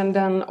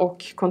boenden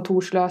och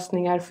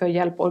kontorslösningar för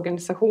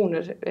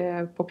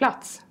hjälporganisationer på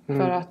plats.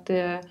 För att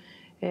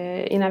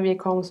innan vi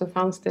kom så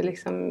fanns det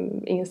liksom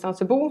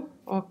ingenstans att bo.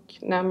 Och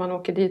när man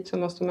åker dit så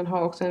måste man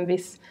ha också en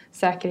viss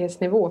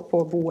säkerhetsnivå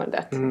på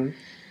boendet.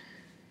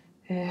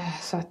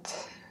 Så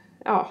att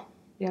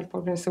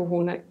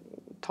hjälporganisationer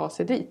tar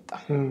sig dit då.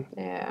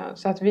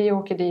 Så att vi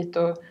åker dit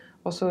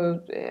och så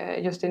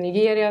just i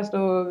Nigeria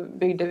så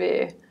byggde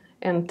vi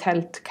en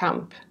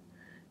tältkamp.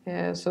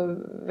 Så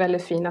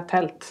väldigt fina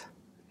tält,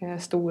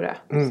 stora,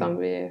 som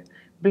vi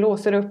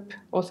blåser upp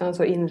och sen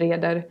så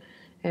inreder.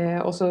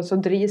 Och så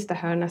drivs det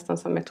här nästan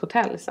som ett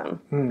hotell sen.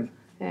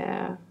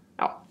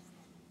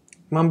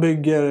 Man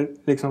bygger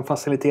liksom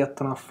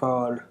faciliteterna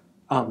för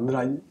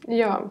andra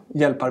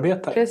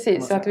hjälparbetare.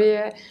 Precis, så att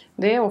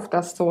det är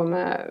oftast så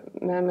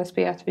med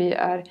SPE att vi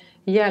är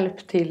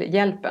hjälp till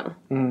hjälpen.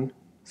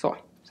 Så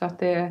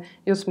att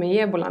just med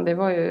ebolan, det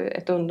var ju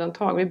ett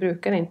undantag. Vi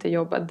brukar inte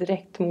jobba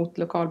direkt mot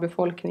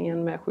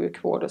lokalbefolkningen med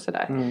sjukvård och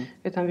sådär.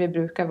 Utan vi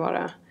brukar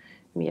vara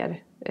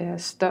mer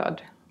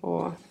stöd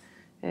och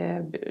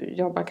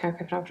jobba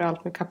kanske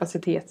framförallt med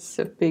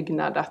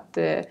kapacitetsuppbyggnad. Att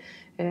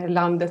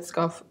landet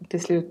ska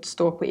till slut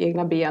stå på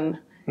egna ben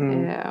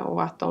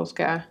och att de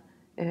ska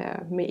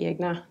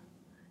med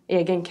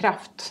egen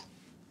kraft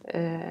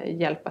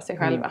hjälpa sig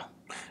själva.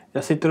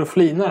 Jag sitter och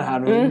flinar här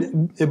nu.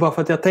 Det är bara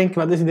för att jag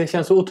tänker att det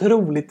känns så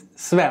otroligt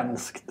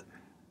svenskt.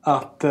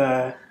 Att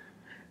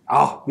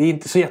vi är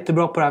inte så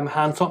jättebra på det här med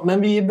hands-on.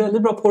 Men vi är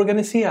väldigt bra på att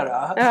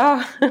organisera.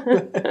 Ja.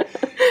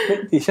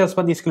 Det känns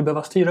som att ni skulle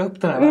behöva styra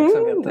upp den här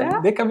verksamheten.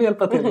 Ja. Det kan vi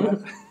hjälpa till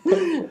med.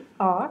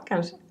 Ja,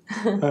 kanske.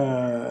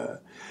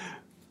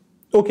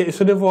 Okej,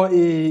 så det var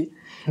i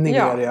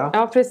Nigeria.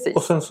 Ja, precis.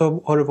 Och sen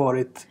så har du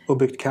varit och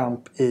byggt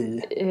camp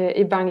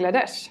i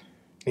Bangladesh.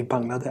 I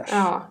Bangladesh.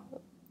 Ja.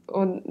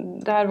 Och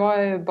där var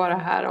jag ju bara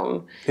här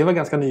om... Det var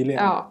ganska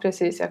nyligen. Ja,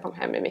 precis. Jag kom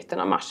hem i mitten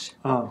av mars.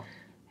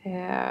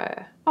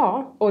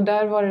 Och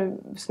där var det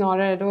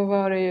snarare... Då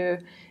var det ju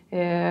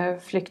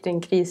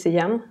flyktingkris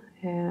igen.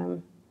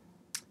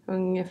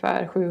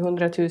 Ungefär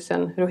 700 000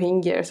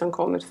 rohingyer som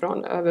kommit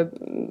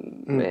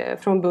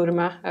från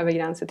Burma över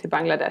gränsen till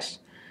Bangladesh.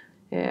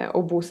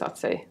 Och bosatt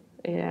sig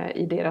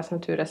i deras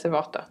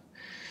naturreservat.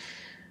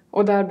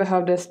 Och där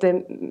behövdes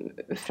det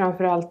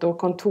framförallt då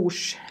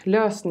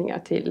kontorslösningar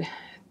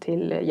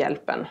till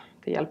hjälpen,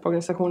 till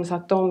hjälporganisationen, så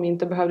att de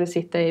inte behövde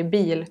sitta i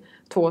bil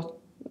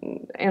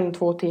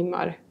 1-2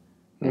 timmar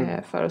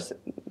för att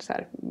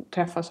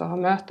träffas och ha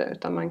möte,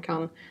 utan man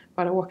kan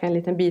bara åka en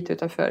liten bit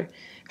utanför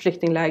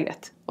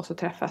flyktinglägret och så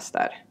träffas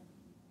där.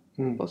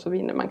 Och så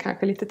vinner man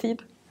kanske lite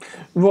tid.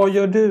 Vad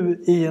gör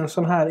du i en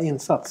sån här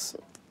insats?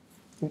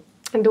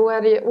 Då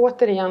är det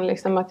återigen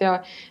liksom att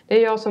det är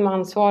jag som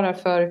ansvarar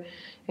för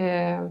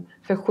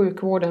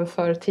sjukvården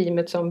för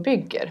teamet som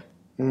bygger.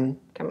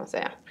 Kan man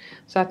säga.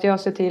 Så att jag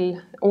ser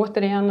till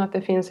återigen att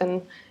det finns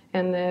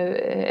en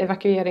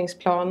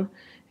evakueringsplan.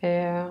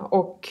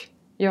 Och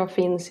jag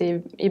finns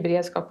i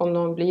beredskap om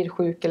någon blir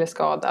sjuk eller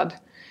skadad.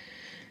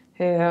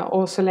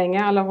 Och så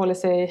länge alla håller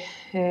sig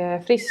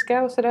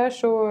friska och sådär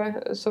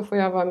så får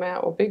jag vara med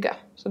och bygga.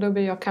 Så då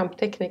blir jag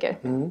kamptekniker.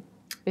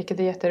 Vilket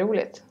är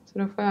jätteroligt. Så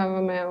då får jag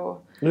vara med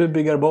och... Du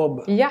bygger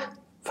Bob? Ja.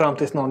 Fram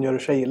tills någon gör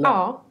sig illa?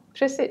 Ja,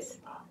 precis.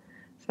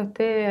 Så att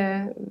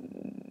det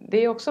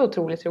är också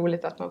otroligt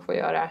roligt att man får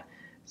göra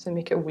så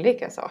mycket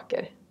olika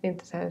saker. Det är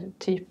inte så här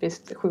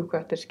typiskt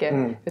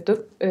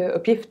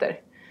sjuksköterskeuppgifter.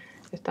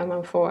 Utan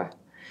man får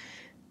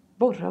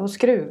borra och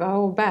skruva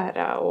och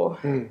bära och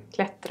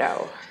klättra.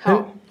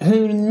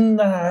 Hur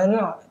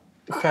nära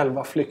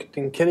själva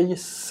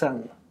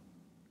flyktingkrisen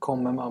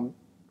kommer man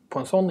på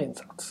en sån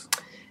insats?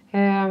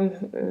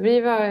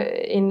 Vi var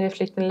inne i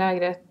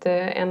flyktinglägret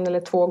 1 eller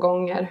 2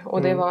 gånger.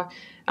 Och det var,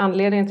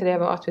 anledningen till det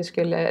var att vi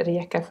skulle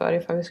reka för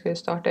ifall vi skulle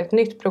starta ett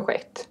nytt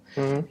projekt.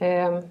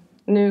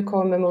 Nu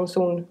kommer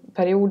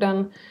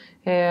monsunperioden.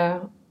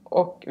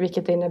 Och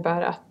vilket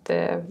innebär att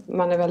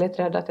man är väldigt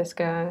rädd att det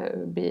ska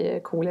bli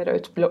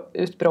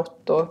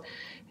kolerautbrott och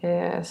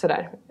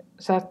sådär.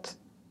 Så att,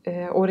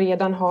 och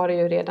redan har det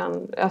ju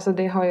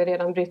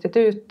redan brutit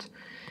ut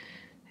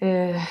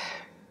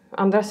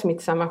andra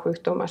smittsamma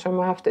sjukdomar som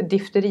har haft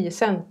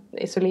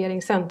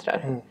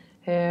isoleringscentrar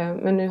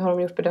Men nu har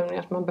de gjort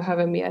bedömningen att man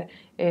behöver mer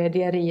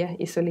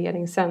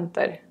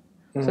diarréisoleringscenter.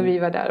 Så vi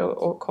var där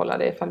och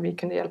kollade ifall vi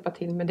kunde hjälpa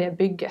till med det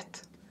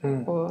bygget.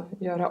 Och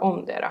göra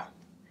om det då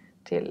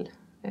till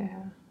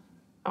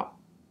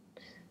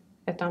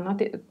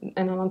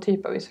en annan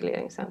typ av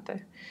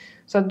isoleringscenter.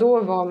 Så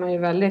då var man ju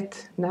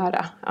väldigt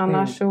nära.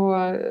 Annars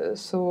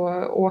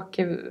så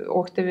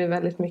åkte vi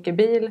väldigt mycket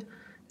bil.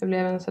 Det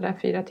blev en sådär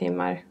 4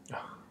 timmar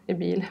i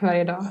bil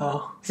varje dag.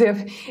 Ja. Så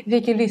jag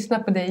fick ju lyssna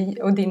på dig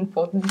och din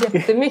podd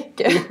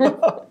jättemycket.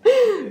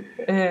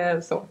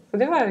 Så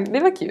det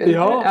var kul.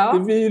 Ja, det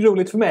blir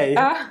roligt för mig.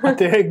 Att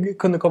det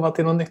kunde komma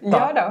till någon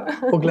nytta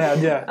och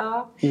glädje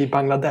i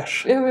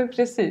Bangladesh. Ja, men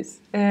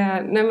precis.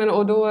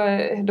 Och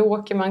då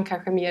åker man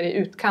kanske mer i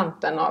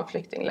utkanten av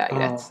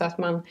flyktinglägret. Så att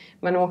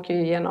man åker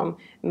ju genom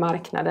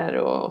marknader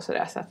och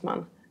sådär. Så att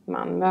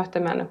man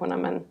möter människorna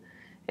men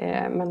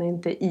man är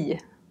inte i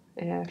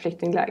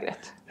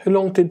flyktinglägret. Hur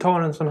lång tid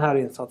tar en sån här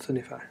insats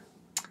ungefär?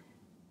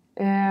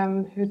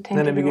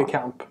 När ni bygger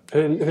camp?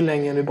 Hur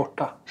länge är ni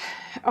borta?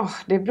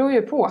 Det beror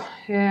ju på.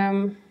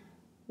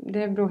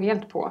 Det beror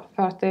helt på.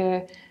 För att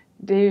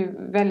det är ju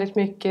väldigt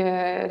mycket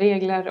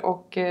regler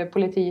och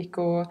politik.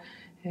 Och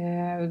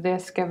det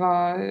ska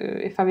vara,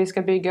 ifall vi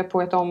ska bygga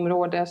på ett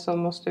område så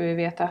måste vi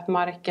veta att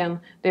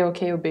det är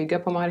okej att bygga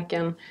på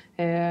marken.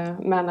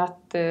 Men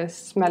att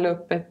smälla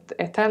upp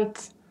ett tält,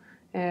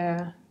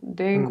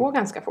 det går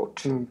ganska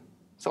fort.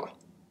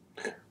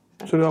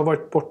 Så du har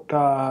varit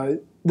borta.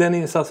 Den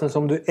insatsen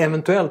som du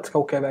eventuellt ska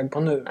åka iväg på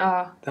nu.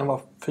 Den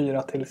var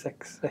 4 till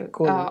 6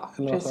 veckor. Ja,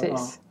 eller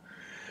precis.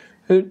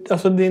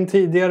 Alltså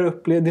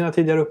dina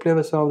tidigare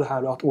upplevelser av det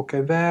här att åka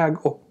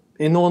iväg och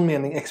i någon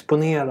mening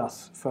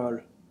exponeras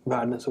för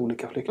världens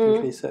olika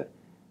flyktingkriser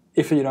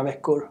i 4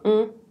 veckor.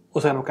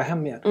 Och sen åka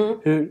hem igen.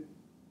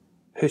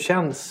 Hur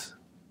känns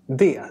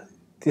det?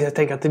 Jag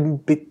tänker att det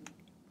blir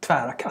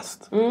tvära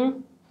kast.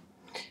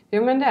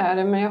 Jo, men det är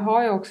det. Men jag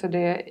har ju också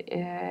det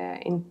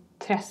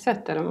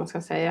intresset, eller vad man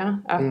ska säga.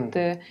 Att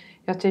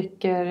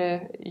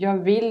jag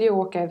vill ju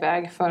åka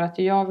iväg för att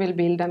jag vill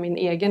bilda min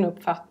egen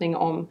uppfattning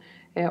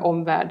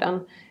om världen.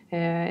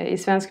 I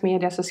svensk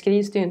media så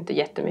skrivs det ju inte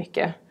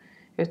jättemycket.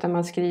 Utan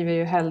man skriver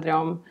ju hellre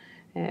om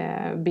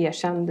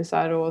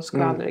B-kändisar och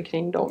skvallrar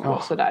kring dem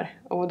och sådär.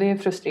 Och det är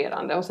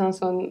frustrerande. Och sen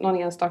så någon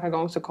enstaka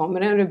gång så kommer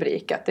det en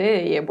rubrik att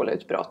det är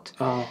ebolautbrott.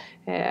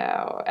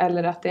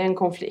 Eller att det är en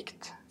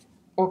konflikt.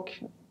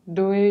 Och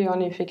då är jag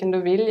nyfiken, då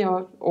vill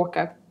jag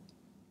åka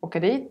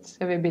dit.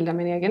 Jag vill bilda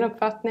min egen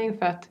uppfattning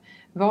för att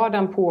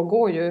vardagen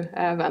pågår ju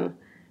även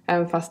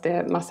fast det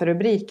är massa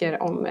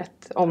rubriker om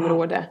ett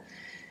område.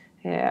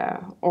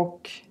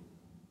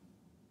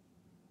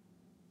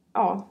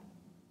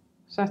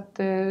 Så att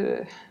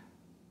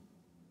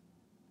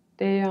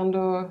det är ju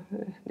ändå,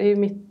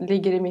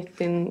 ligger i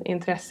mitt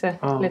intresse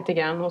lite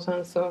grann. Och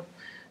sen så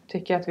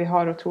tycker jag att vi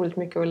har otroligt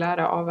mycket att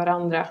lära av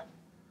varandra.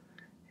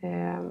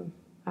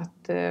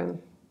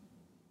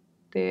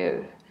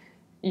 Det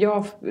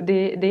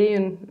är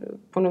ju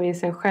på något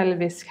vis en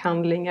självisk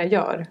handling jag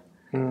gör.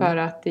 För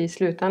att i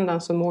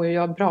slutändan så mår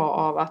jag bra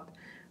av att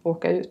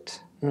åka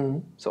ut.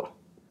 Så.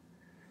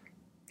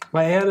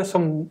 Vad är det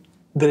som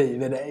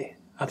driver dig?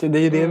 Det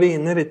är ju det vi är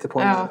inne lite på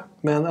nu.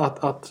 Men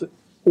att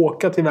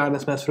åka till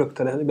världens mest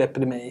fruktade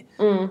epidemi.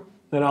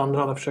 När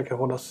alla andra försöker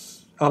hålla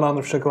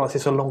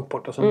sig så långt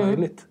borta som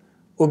möjligt.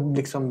 Och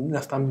liksom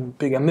nästan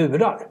bygga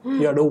murar.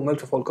 Gör det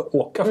omöjligt för folk att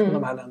åka från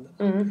de här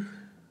länderna.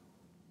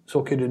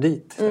 Så åker du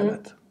dit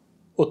istället.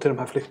 Och till de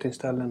här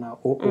flyktingställena.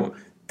 Och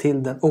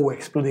till den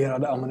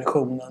oexploderade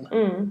ammunitionen.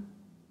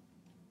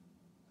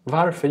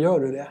 Varför gör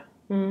du det?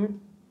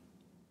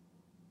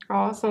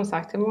 Ja, som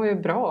sagt, jag mår ju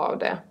bra av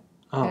det.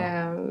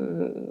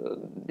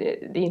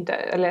 Det är inte,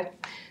 eller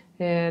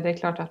det är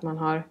klart att man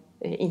har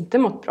inte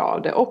mått bra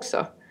av det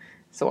också.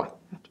 Så att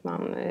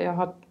jag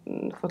har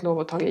fått lov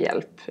att ta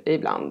hjälp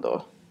ibland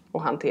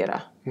och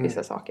hantera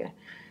vissa saker.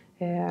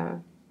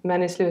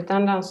 Men i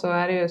slutändan så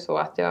är det ju så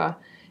att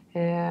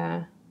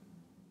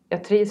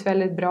jag trivs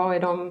väldigt bra i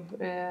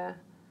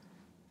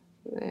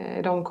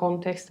de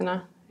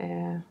kontexterna.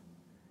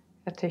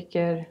 Jag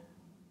tycker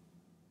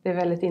det är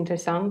väldigt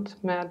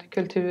intressant med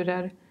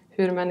kulturer,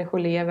 hur människor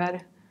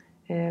lever,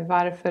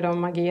 varför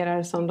de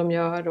agerar som de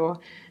gör.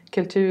 Och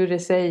kultur i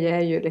sig är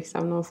ju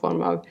liksom någon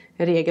form av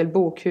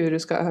regelbok hur du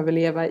ska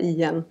överleva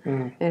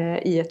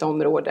i ett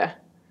område.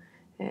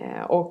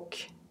 Och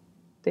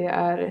det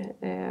är,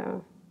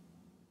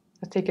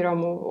 jag tycker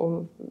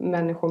om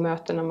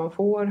människomötena man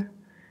får.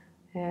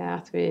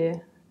 Att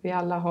vi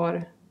alla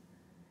har,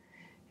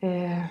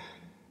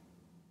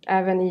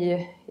 även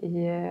i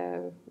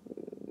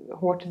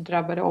hårt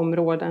drabbade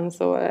områden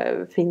så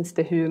finns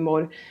det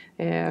humor.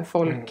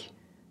 Folk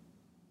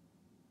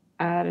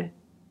är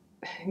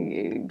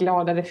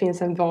glada, det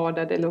finns en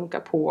vardag, det lunkar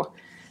på.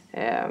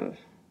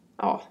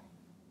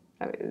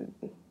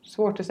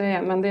 Svårt att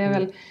säga, men det är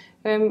väl,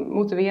 jag är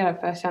motiverad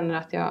för jag känner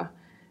att jag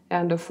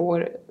ändå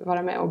får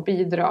vara med och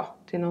bidra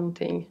till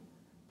någonting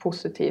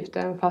positivt.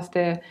 Även fast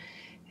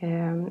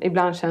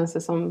ibland känns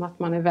det som att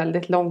man är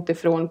väldigt långt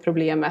ifrån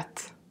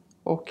problemet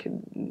Och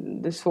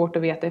det är svårt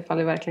att veta ifall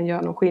det verkligen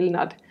gör någon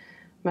skillnad.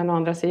 Men å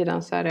andra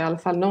sidan så är det i alla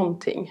fall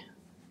någonting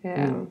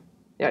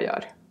jag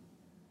gör.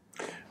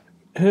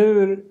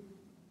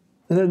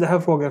 Det här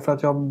frågar jag för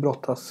att jag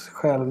brottas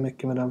själv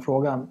mycket med den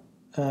frågan.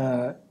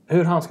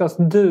 Hur handskas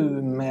du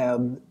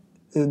med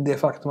det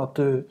faktum att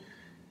du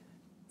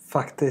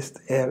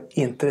faktiskt är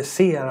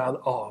intresserad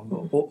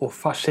av och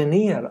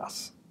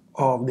fascineras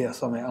av det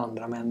som är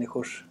andra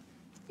människors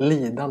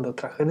lidande och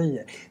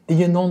tragedier? Det är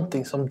ju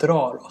någonting som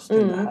drar oss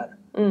till det här.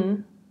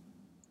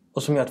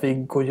 Och som gör att vi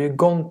går ju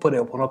igång på det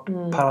och på något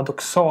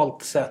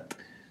paradoxalt sätt.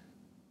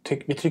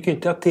 Vi tycker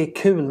inte att det är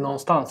kul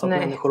någonstans att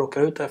människor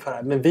råkar ut för det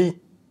här. Men vi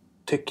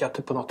tycker att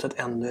det på något sätt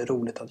ändå är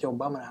roligt att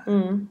jobba med det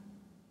här.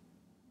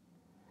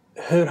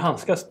 Hur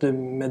handskas du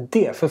med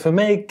det? För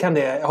mig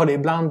har det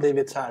ibland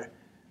blivit så här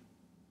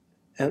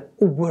en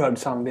oerhörd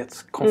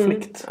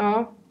samvetskonflikt.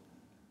 Ja.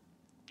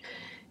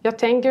 Jag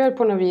tänker väl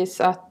på något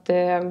vis att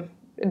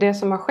det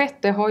som har skett,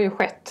 det har ju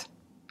skett.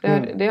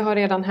 Det har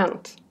redan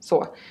hänt.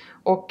 Så.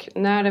 Och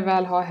när det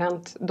väl har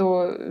hänt,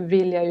 då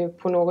vill jag ju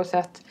på något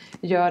sätt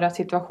göra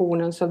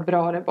situationen så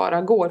bra det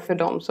bara går för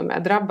de som är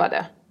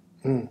drabbade.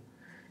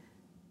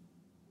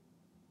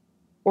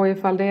 Och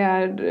ifall det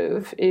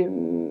är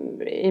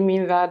i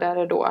min värld är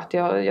det då att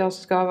jag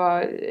ska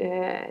vara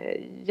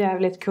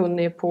jävligt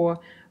kunnig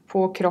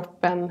på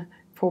kroppen,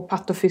 på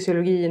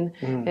patofysiologin.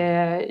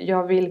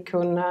 Jag vill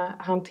kunna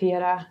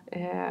hantera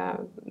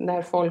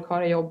när folk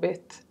har det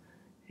jobbigt.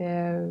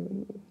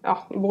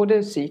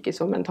 Både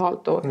psykiskt och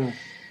mentalt. Och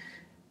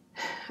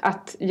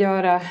att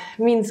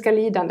minska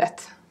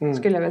lidandet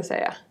skulle jag väl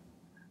säga.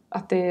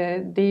 Att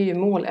det är ju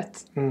målet.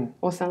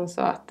 Och sen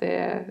så att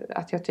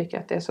jag tycker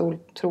att det är så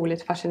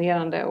otroligt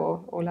fascinerande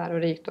och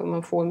lärorikt. Och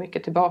man får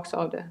mycket tillbaka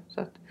av det.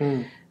 Så att,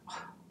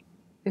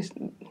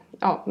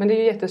 men det är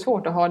ju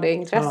jättesvårt att ha det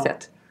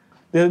intresset.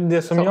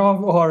 Det som jag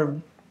har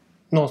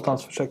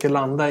någonstans försöker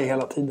landa i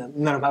hela tiden.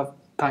 När de här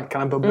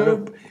tankarna bubblar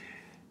upp.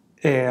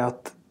 Är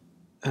att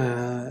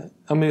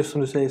men just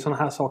som du säger,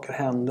 sådana här saker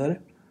händer.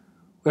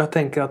 Och jag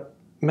tänker att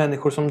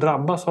människor som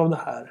drabbas av det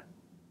här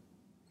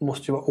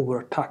måste ju vara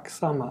oerhört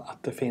tacksamma att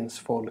det finns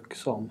folk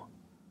som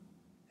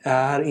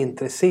är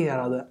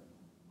intresserade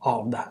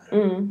av det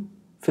här.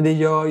 För det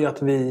gör ju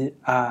att vi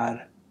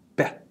är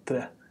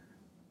bättre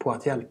på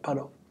att hjälpa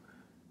dem.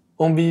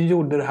 Om vi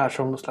gjorde det här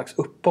som någon slags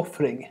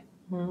uppoffring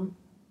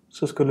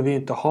så skulle vi ju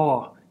inte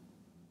ha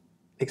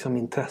liksom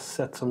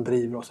intresset som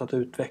driver oss att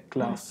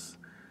utvecklas.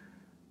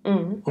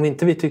 Om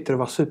inte vi tyckte det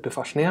var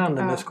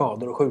superfascinerande med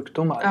skador och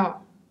sjukdomar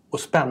och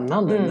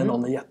spännande när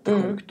någon är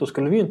jättesjuk, då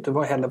skulle vi ju inte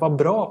heller vara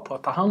bra på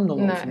att ta hand om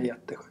någon som är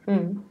jättesjuk.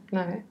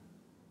 Nej.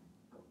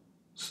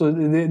 Så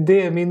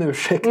det är min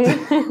ursäkt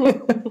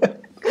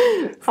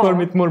för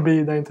mitt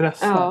morbida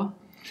intresse. Ja,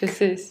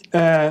 precis.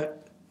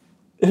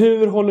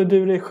 Hur håller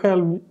du dig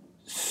själv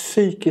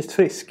psykiskt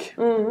frisk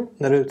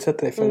när du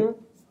utsätter dig för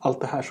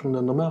allt det här som du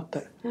ändå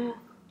möter?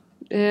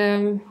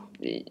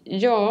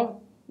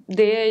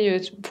 Det är ju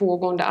ett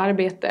pågående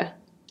arbete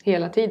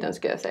hela tiden,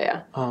 ska jag säga.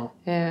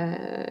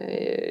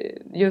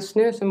 Just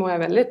nu så mår jag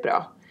väldigt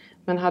bra.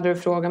 Men hade du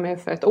frågat mig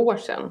för ett år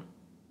sedan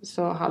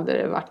så hade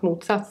det varit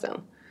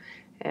motsatsen.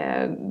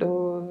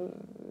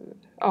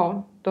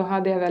 Då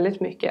hade jag väldigt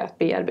mycket att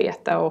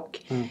bearbeta och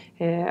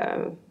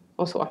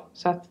så.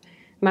 Så att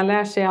man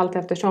lär sig allt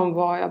eftersom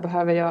vad jag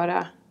behöver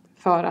göra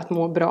för att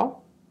må bra.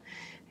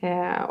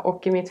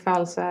 Och i mitt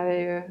fall så är det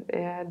ju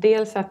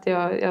dels att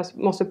jag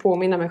måste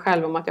påminna mig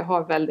själv om att jag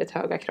har väldigt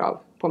höga krav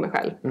på mig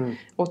själv.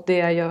 Och det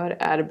jag gör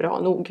är bra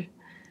nog.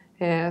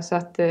 Så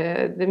att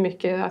det är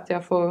mycket att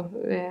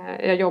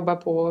jag jobbar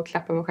på att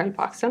klappa mig själv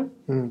på axeln.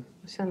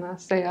 Och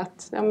säga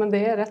att men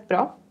det är rätt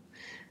bra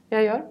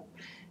jag gör.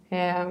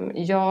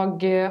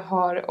 Jag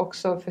har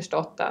också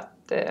förstått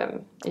att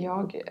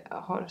jag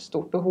har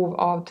stort behov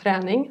av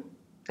träning.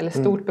 Eller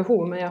stort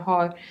behov, men jag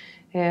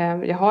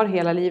har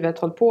hela livet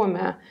hållit på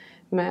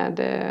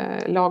med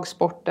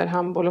lagsporter,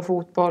 handboll och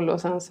fotboll.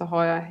 Och sen så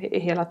har jag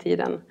hela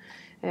tiden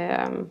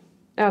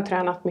jag har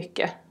tränat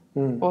mycket.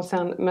 Och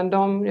sen, men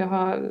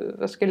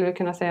jag skulle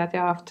kunna säga att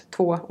jag har haft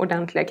 2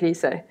 ordentliga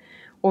kriser.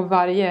 Och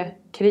varje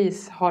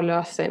kris har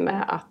löst sig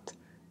med att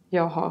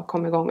jag har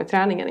kommit igång med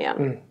träningen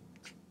igen.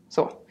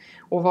 Så.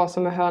 Och vad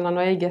som är hönan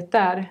och ägget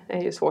där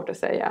är ju svårt att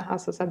säga.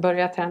 Alltså så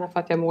börjar jag träna för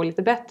att jag mår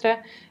lite bättre.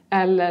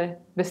 Eller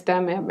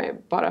bestämmer jag mig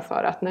bara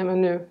för att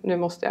nu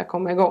måste jag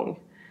komma igång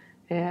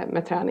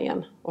med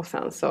träningen. Och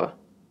sen så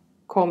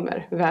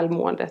kommer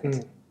välmåendet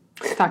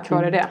tack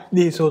vare det.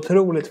 Det är så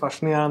otroligt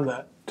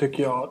fascinerande,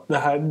 tycker jag.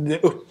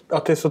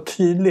 Att det är så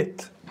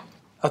tydligt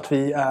att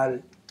vi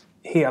är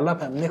hela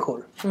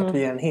människor. Att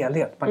vi är en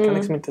helhet. Man kan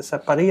liksom inte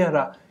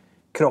separera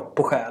kropp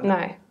och själ.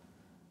 Nej,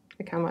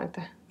 det kan man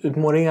inte.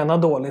 Mår det ena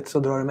dåligt så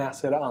drar det med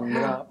sig det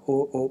andra.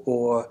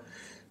 Och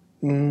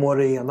mår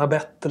det ena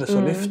bättre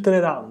så lyfter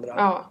det andra.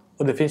 Ja.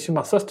 Och det finns ju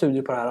massa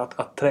studier på det här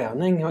att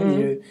träning är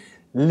ju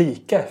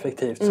lika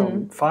effektivt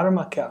som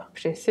farmaka.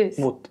 Precis.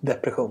 Mot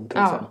depression till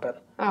exempel.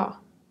 Ja.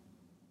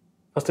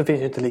 Fast det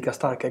finns ju inte lika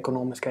starka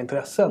ekonomiska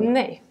intressen.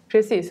 Nej,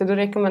 precis. Och då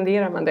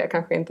rekommenderar man det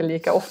kanske inte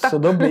lika ofta. Så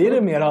då blir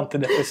det mer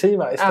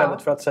antidepressiva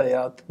istället för att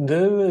säga att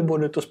du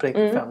borde ut och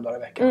springa 5 dagar i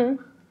veckan.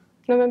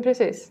 Nej, men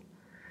precis.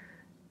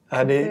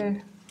 Det är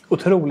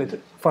otroligt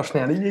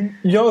fascinerande.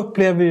 Jag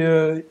upplever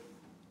ju,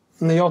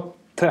 när jag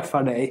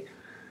träffar dig,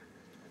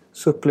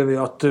 så upplever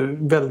jag att du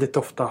väldigt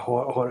ofta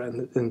har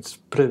en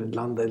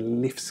sprudlande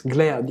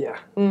livsglädje.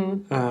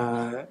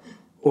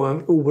 Och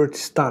en oerhört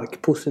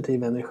stark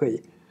positiv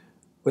energi.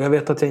 Och jag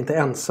vet att jag inte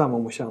är ensam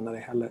om att känna det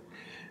heller.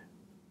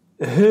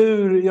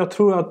 Jag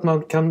tror att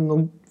man kan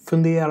nog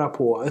fundera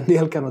på, en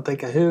del kan nog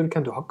tänka, hur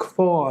kan du ha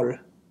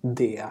kvar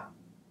det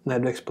när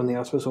du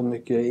exponeras för så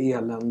mycket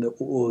elände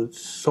och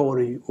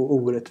sorg och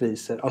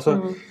orättvisor.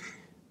 Alltså,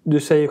 du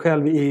säger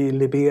själv i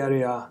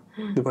Liberia,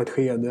 det var ett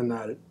skede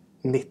när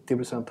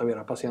 90% av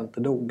era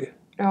patienter dog.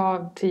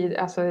 Ja,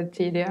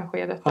 tidiga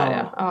skedet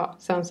där ja.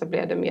 Sen så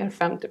blev det mer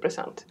 50%.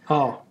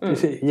 Ja,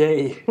 precis.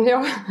 Yay!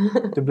 Ja.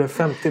 Det blev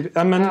 50%.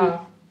 Ja, men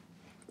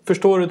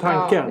förstår du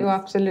tanken? Ja,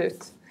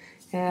 absolut.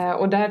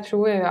 Och där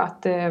tror jag ju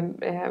att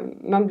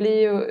man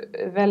blir ju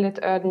väldigt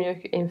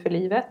ödmjuk inför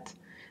livet.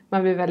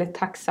 Man blir väldigt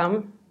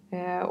tacksam.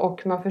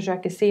 Och man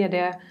försöker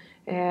se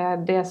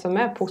det som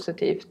är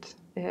positivt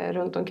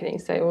runt omkring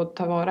sig och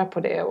ta vara på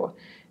det. Och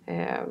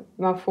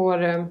man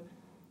får...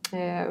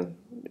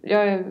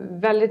 jag är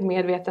väldigt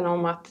medveten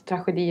om att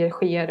tragedier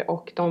sker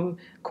och de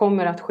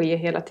kommer att ske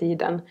hela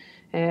tiden.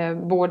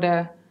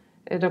 Både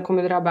de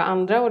kommer drabba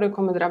andra och det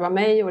kommer drabba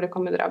mig och det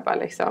kommer drabba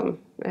liksom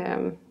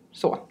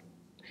så.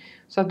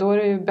 Så då är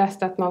det ju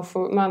bäst att man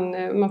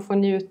får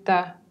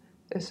njuta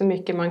så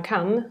mycket man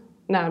kan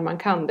när man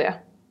kan det.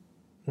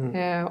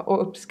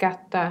 Och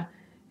uppskatta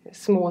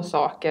små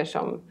saker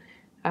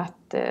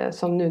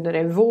som nu när det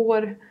är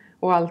vår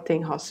och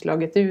allting har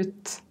slagit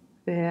ut.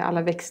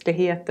 Alla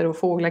växtligheter och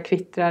fåglar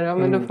kvittrar. Ja,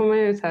 men då får man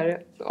ju så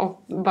här,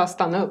 bara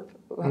stanna upp.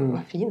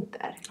 Vad fint det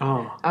är.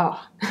 Ja.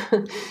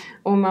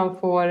 Och man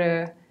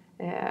får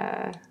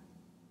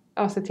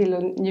se till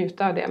att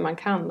njuta av det man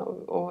kan.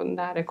 Och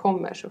när det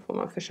kommer så får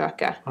man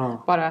försöka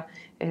bara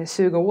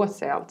suga åt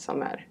sig allt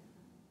som är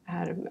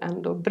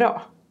ändå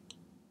bra.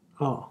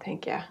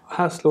 Tänker jag.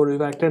 Här slår du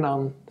verkligen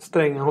an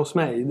strängen hos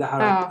mig. Det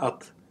här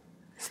att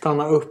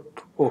stanna upp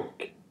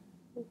och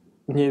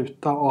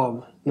njuta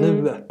av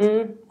nuet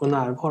och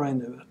närvara i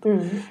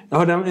nuet. Jag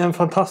hörde en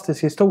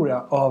fantastisk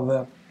historia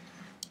av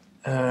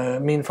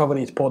min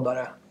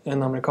favoritpoddare,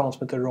 en amerikan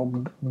som heter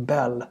Rob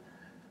Bell,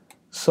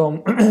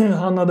 som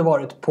han hade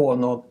varit på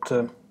något,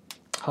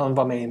 han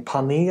var med i en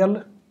panel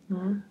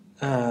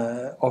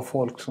av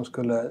folk som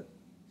skulle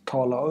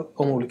tala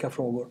om olika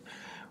frågor,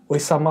 och i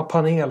samma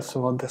panel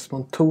så var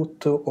Desmond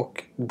Tutu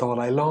och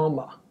Dalai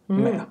Lama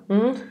med.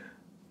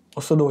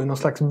 Och så då i någon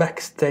slags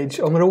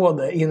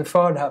backstage-område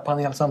inför det här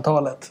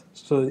panelsamtalet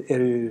så är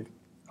det ju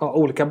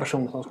olika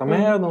personer som ska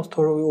med. De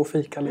står och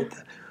fikar lite.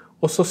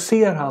 Och så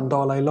ser han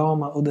Dalai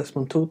Lama och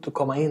Desmond Tutu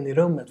komma in i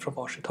rummet från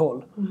varsitt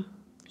håll.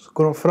 Så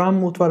går de fram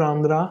mot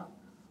varandra.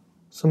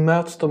 Så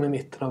möts de i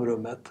mitten av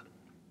rummet.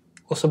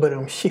 Och så börjar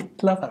de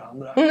kittla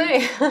varandra.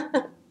 Nej.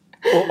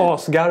 Och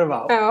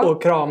asgarva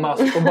och kramas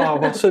och bara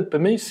vara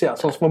supermysiga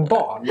som små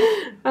barn.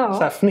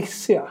 Så här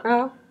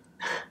fnissiga.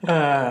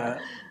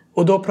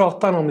 Och då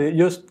pratar han om det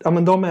just,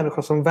 men de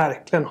människor som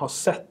verkligen har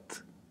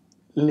sett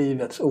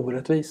livets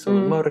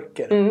orättvisor och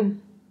mörker.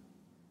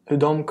 Hur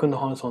de kunde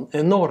ha en sån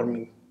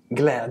enorm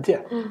glädje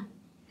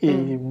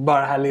i bara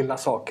den här lilla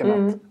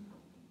saken att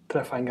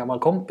träffa en gammal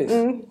kompis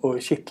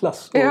och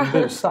kittlas och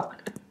busa.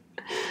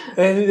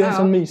 Det är en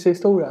sån mysig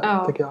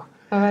historia tycker jag.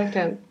 Ja,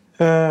 verkligen.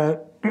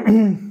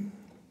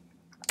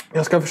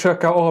 Jag ska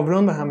försöka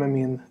avrunda här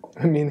med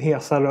min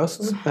hesa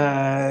röst.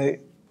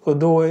 Och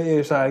då är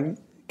det så här,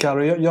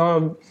 Karo,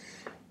 jag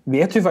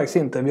vet ju faktiskt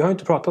inte. Vi har ju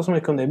inte pratat så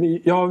mycket om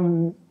det. Jag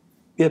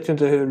vet ju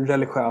inte hur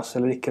religiös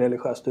eller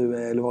icke-religiös du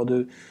är. Eller vad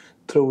du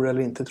tror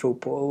eller inte tror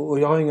på. Och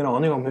jag har ingen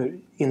aning om hur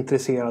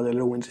intresserad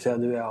eller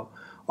ointresserad du är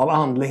av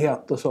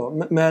andlighet och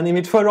så. Men i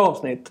mitt förra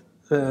avsnitt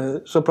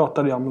så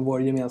pratade jag med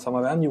vår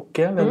gemensamma vän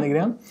Jocke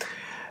Wennergren.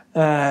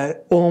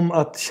 Om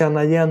att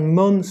känna igen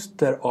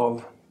mönster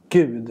av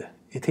Gud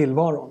i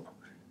tillvaron.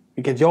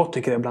 Vilket jag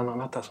tycker är bland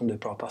annat det som du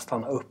pratar.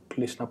 Stanna upp,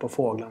 lyssna på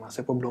fåglarna,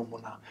 se på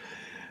blommorna.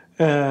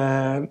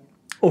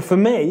 Och för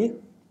mig,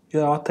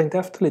 jag har tänkt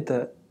efter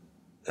lite.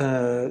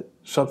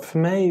 Så att för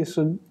mig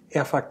så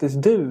är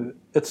faktiskt du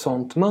ett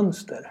sånt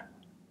mönster.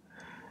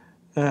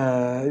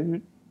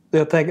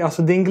 Jag tänker,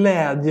 alltså din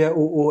glädje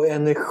och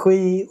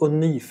energi och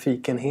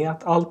nyfikenhet.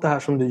 Allt det här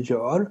som du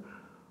gör.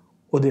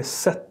 Och det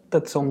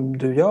sättet som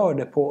du gör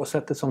det på och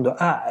sättet som du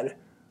är.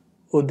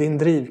 Och din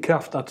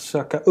drivkraft att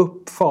söka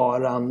upp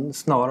faran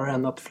snarare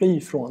än att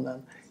fly från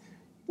den.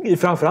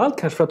 Framförallt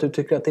kanske för att du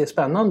tycker att det är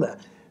spännande.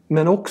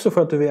 Men också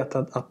för att du vet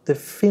att det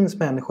finns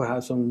människor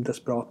här som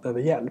desperat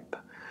behöver hjälp.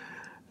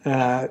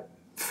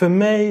 För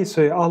mig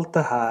så är allt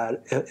det här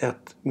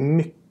ett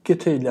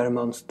mycket tydligare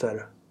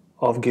mönster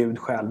av Gud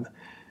själv.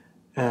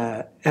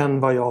 Än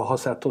vad jag har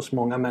sett hos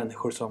många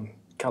människor som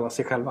kallar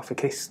sig själva för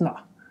kristna.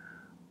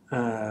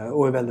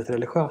 Och är väldigt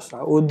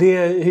religiösa. Och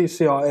det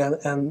hyser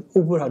jag en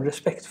oerhörd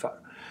respekt för.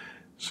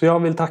 Så jag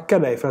vill tacka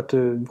dig för att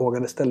du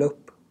vågade ställa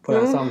upp på det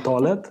här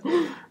samtalet.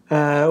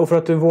 Och för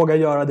att du vågar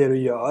göra det du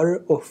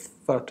gör. Och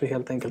för att du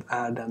helt enkelt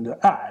är den du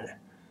är.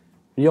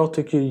 Jag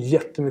tycker ju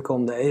jättemycket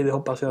om dig. Det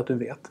hoppas jag att du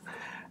vet.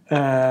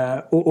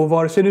 Och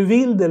vare sig du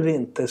vill det eller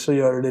inte så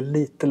gör det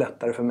lite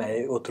lättare för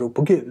mig att tro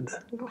på Gud.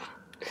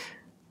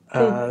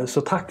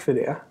 Så tack för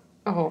det.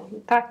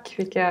 Tack,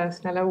 vilka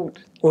snälla ord.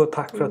 Och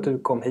tack för att du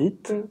kom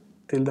hit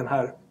till den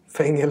här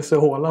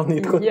fängelsehålan i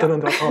ett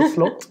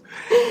 1700-talsslott.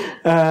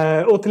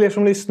 Och till er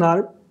som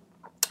lyssnar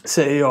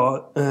säger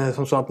jag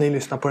som så att ni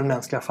lyssnar på Den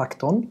mänskliga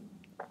faktorn.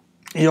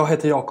 Jag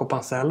heter Jakob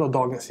Ansell och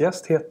dagens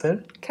gäst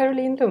heter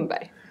Caroline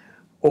Lundberg.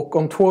 Och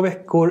om 2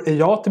 veckor är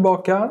jag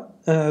tillbaka.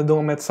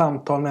 Då med ett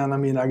samtal med en av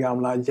mina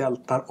gamla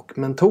hjältar och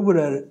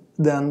mentorer.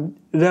 Den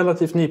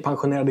relativt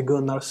nypensionerade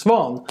Gunnar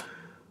Svan.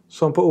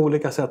 Som på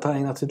olika sätt har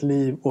ägnat sitt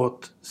liv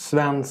åt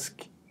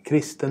svensk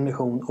kristen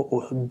mission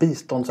och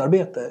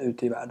biståndsarbete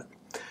ute i världen.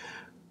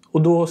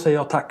 Och då säger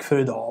jag tack för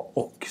idag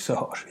och så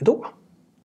hörs vi då.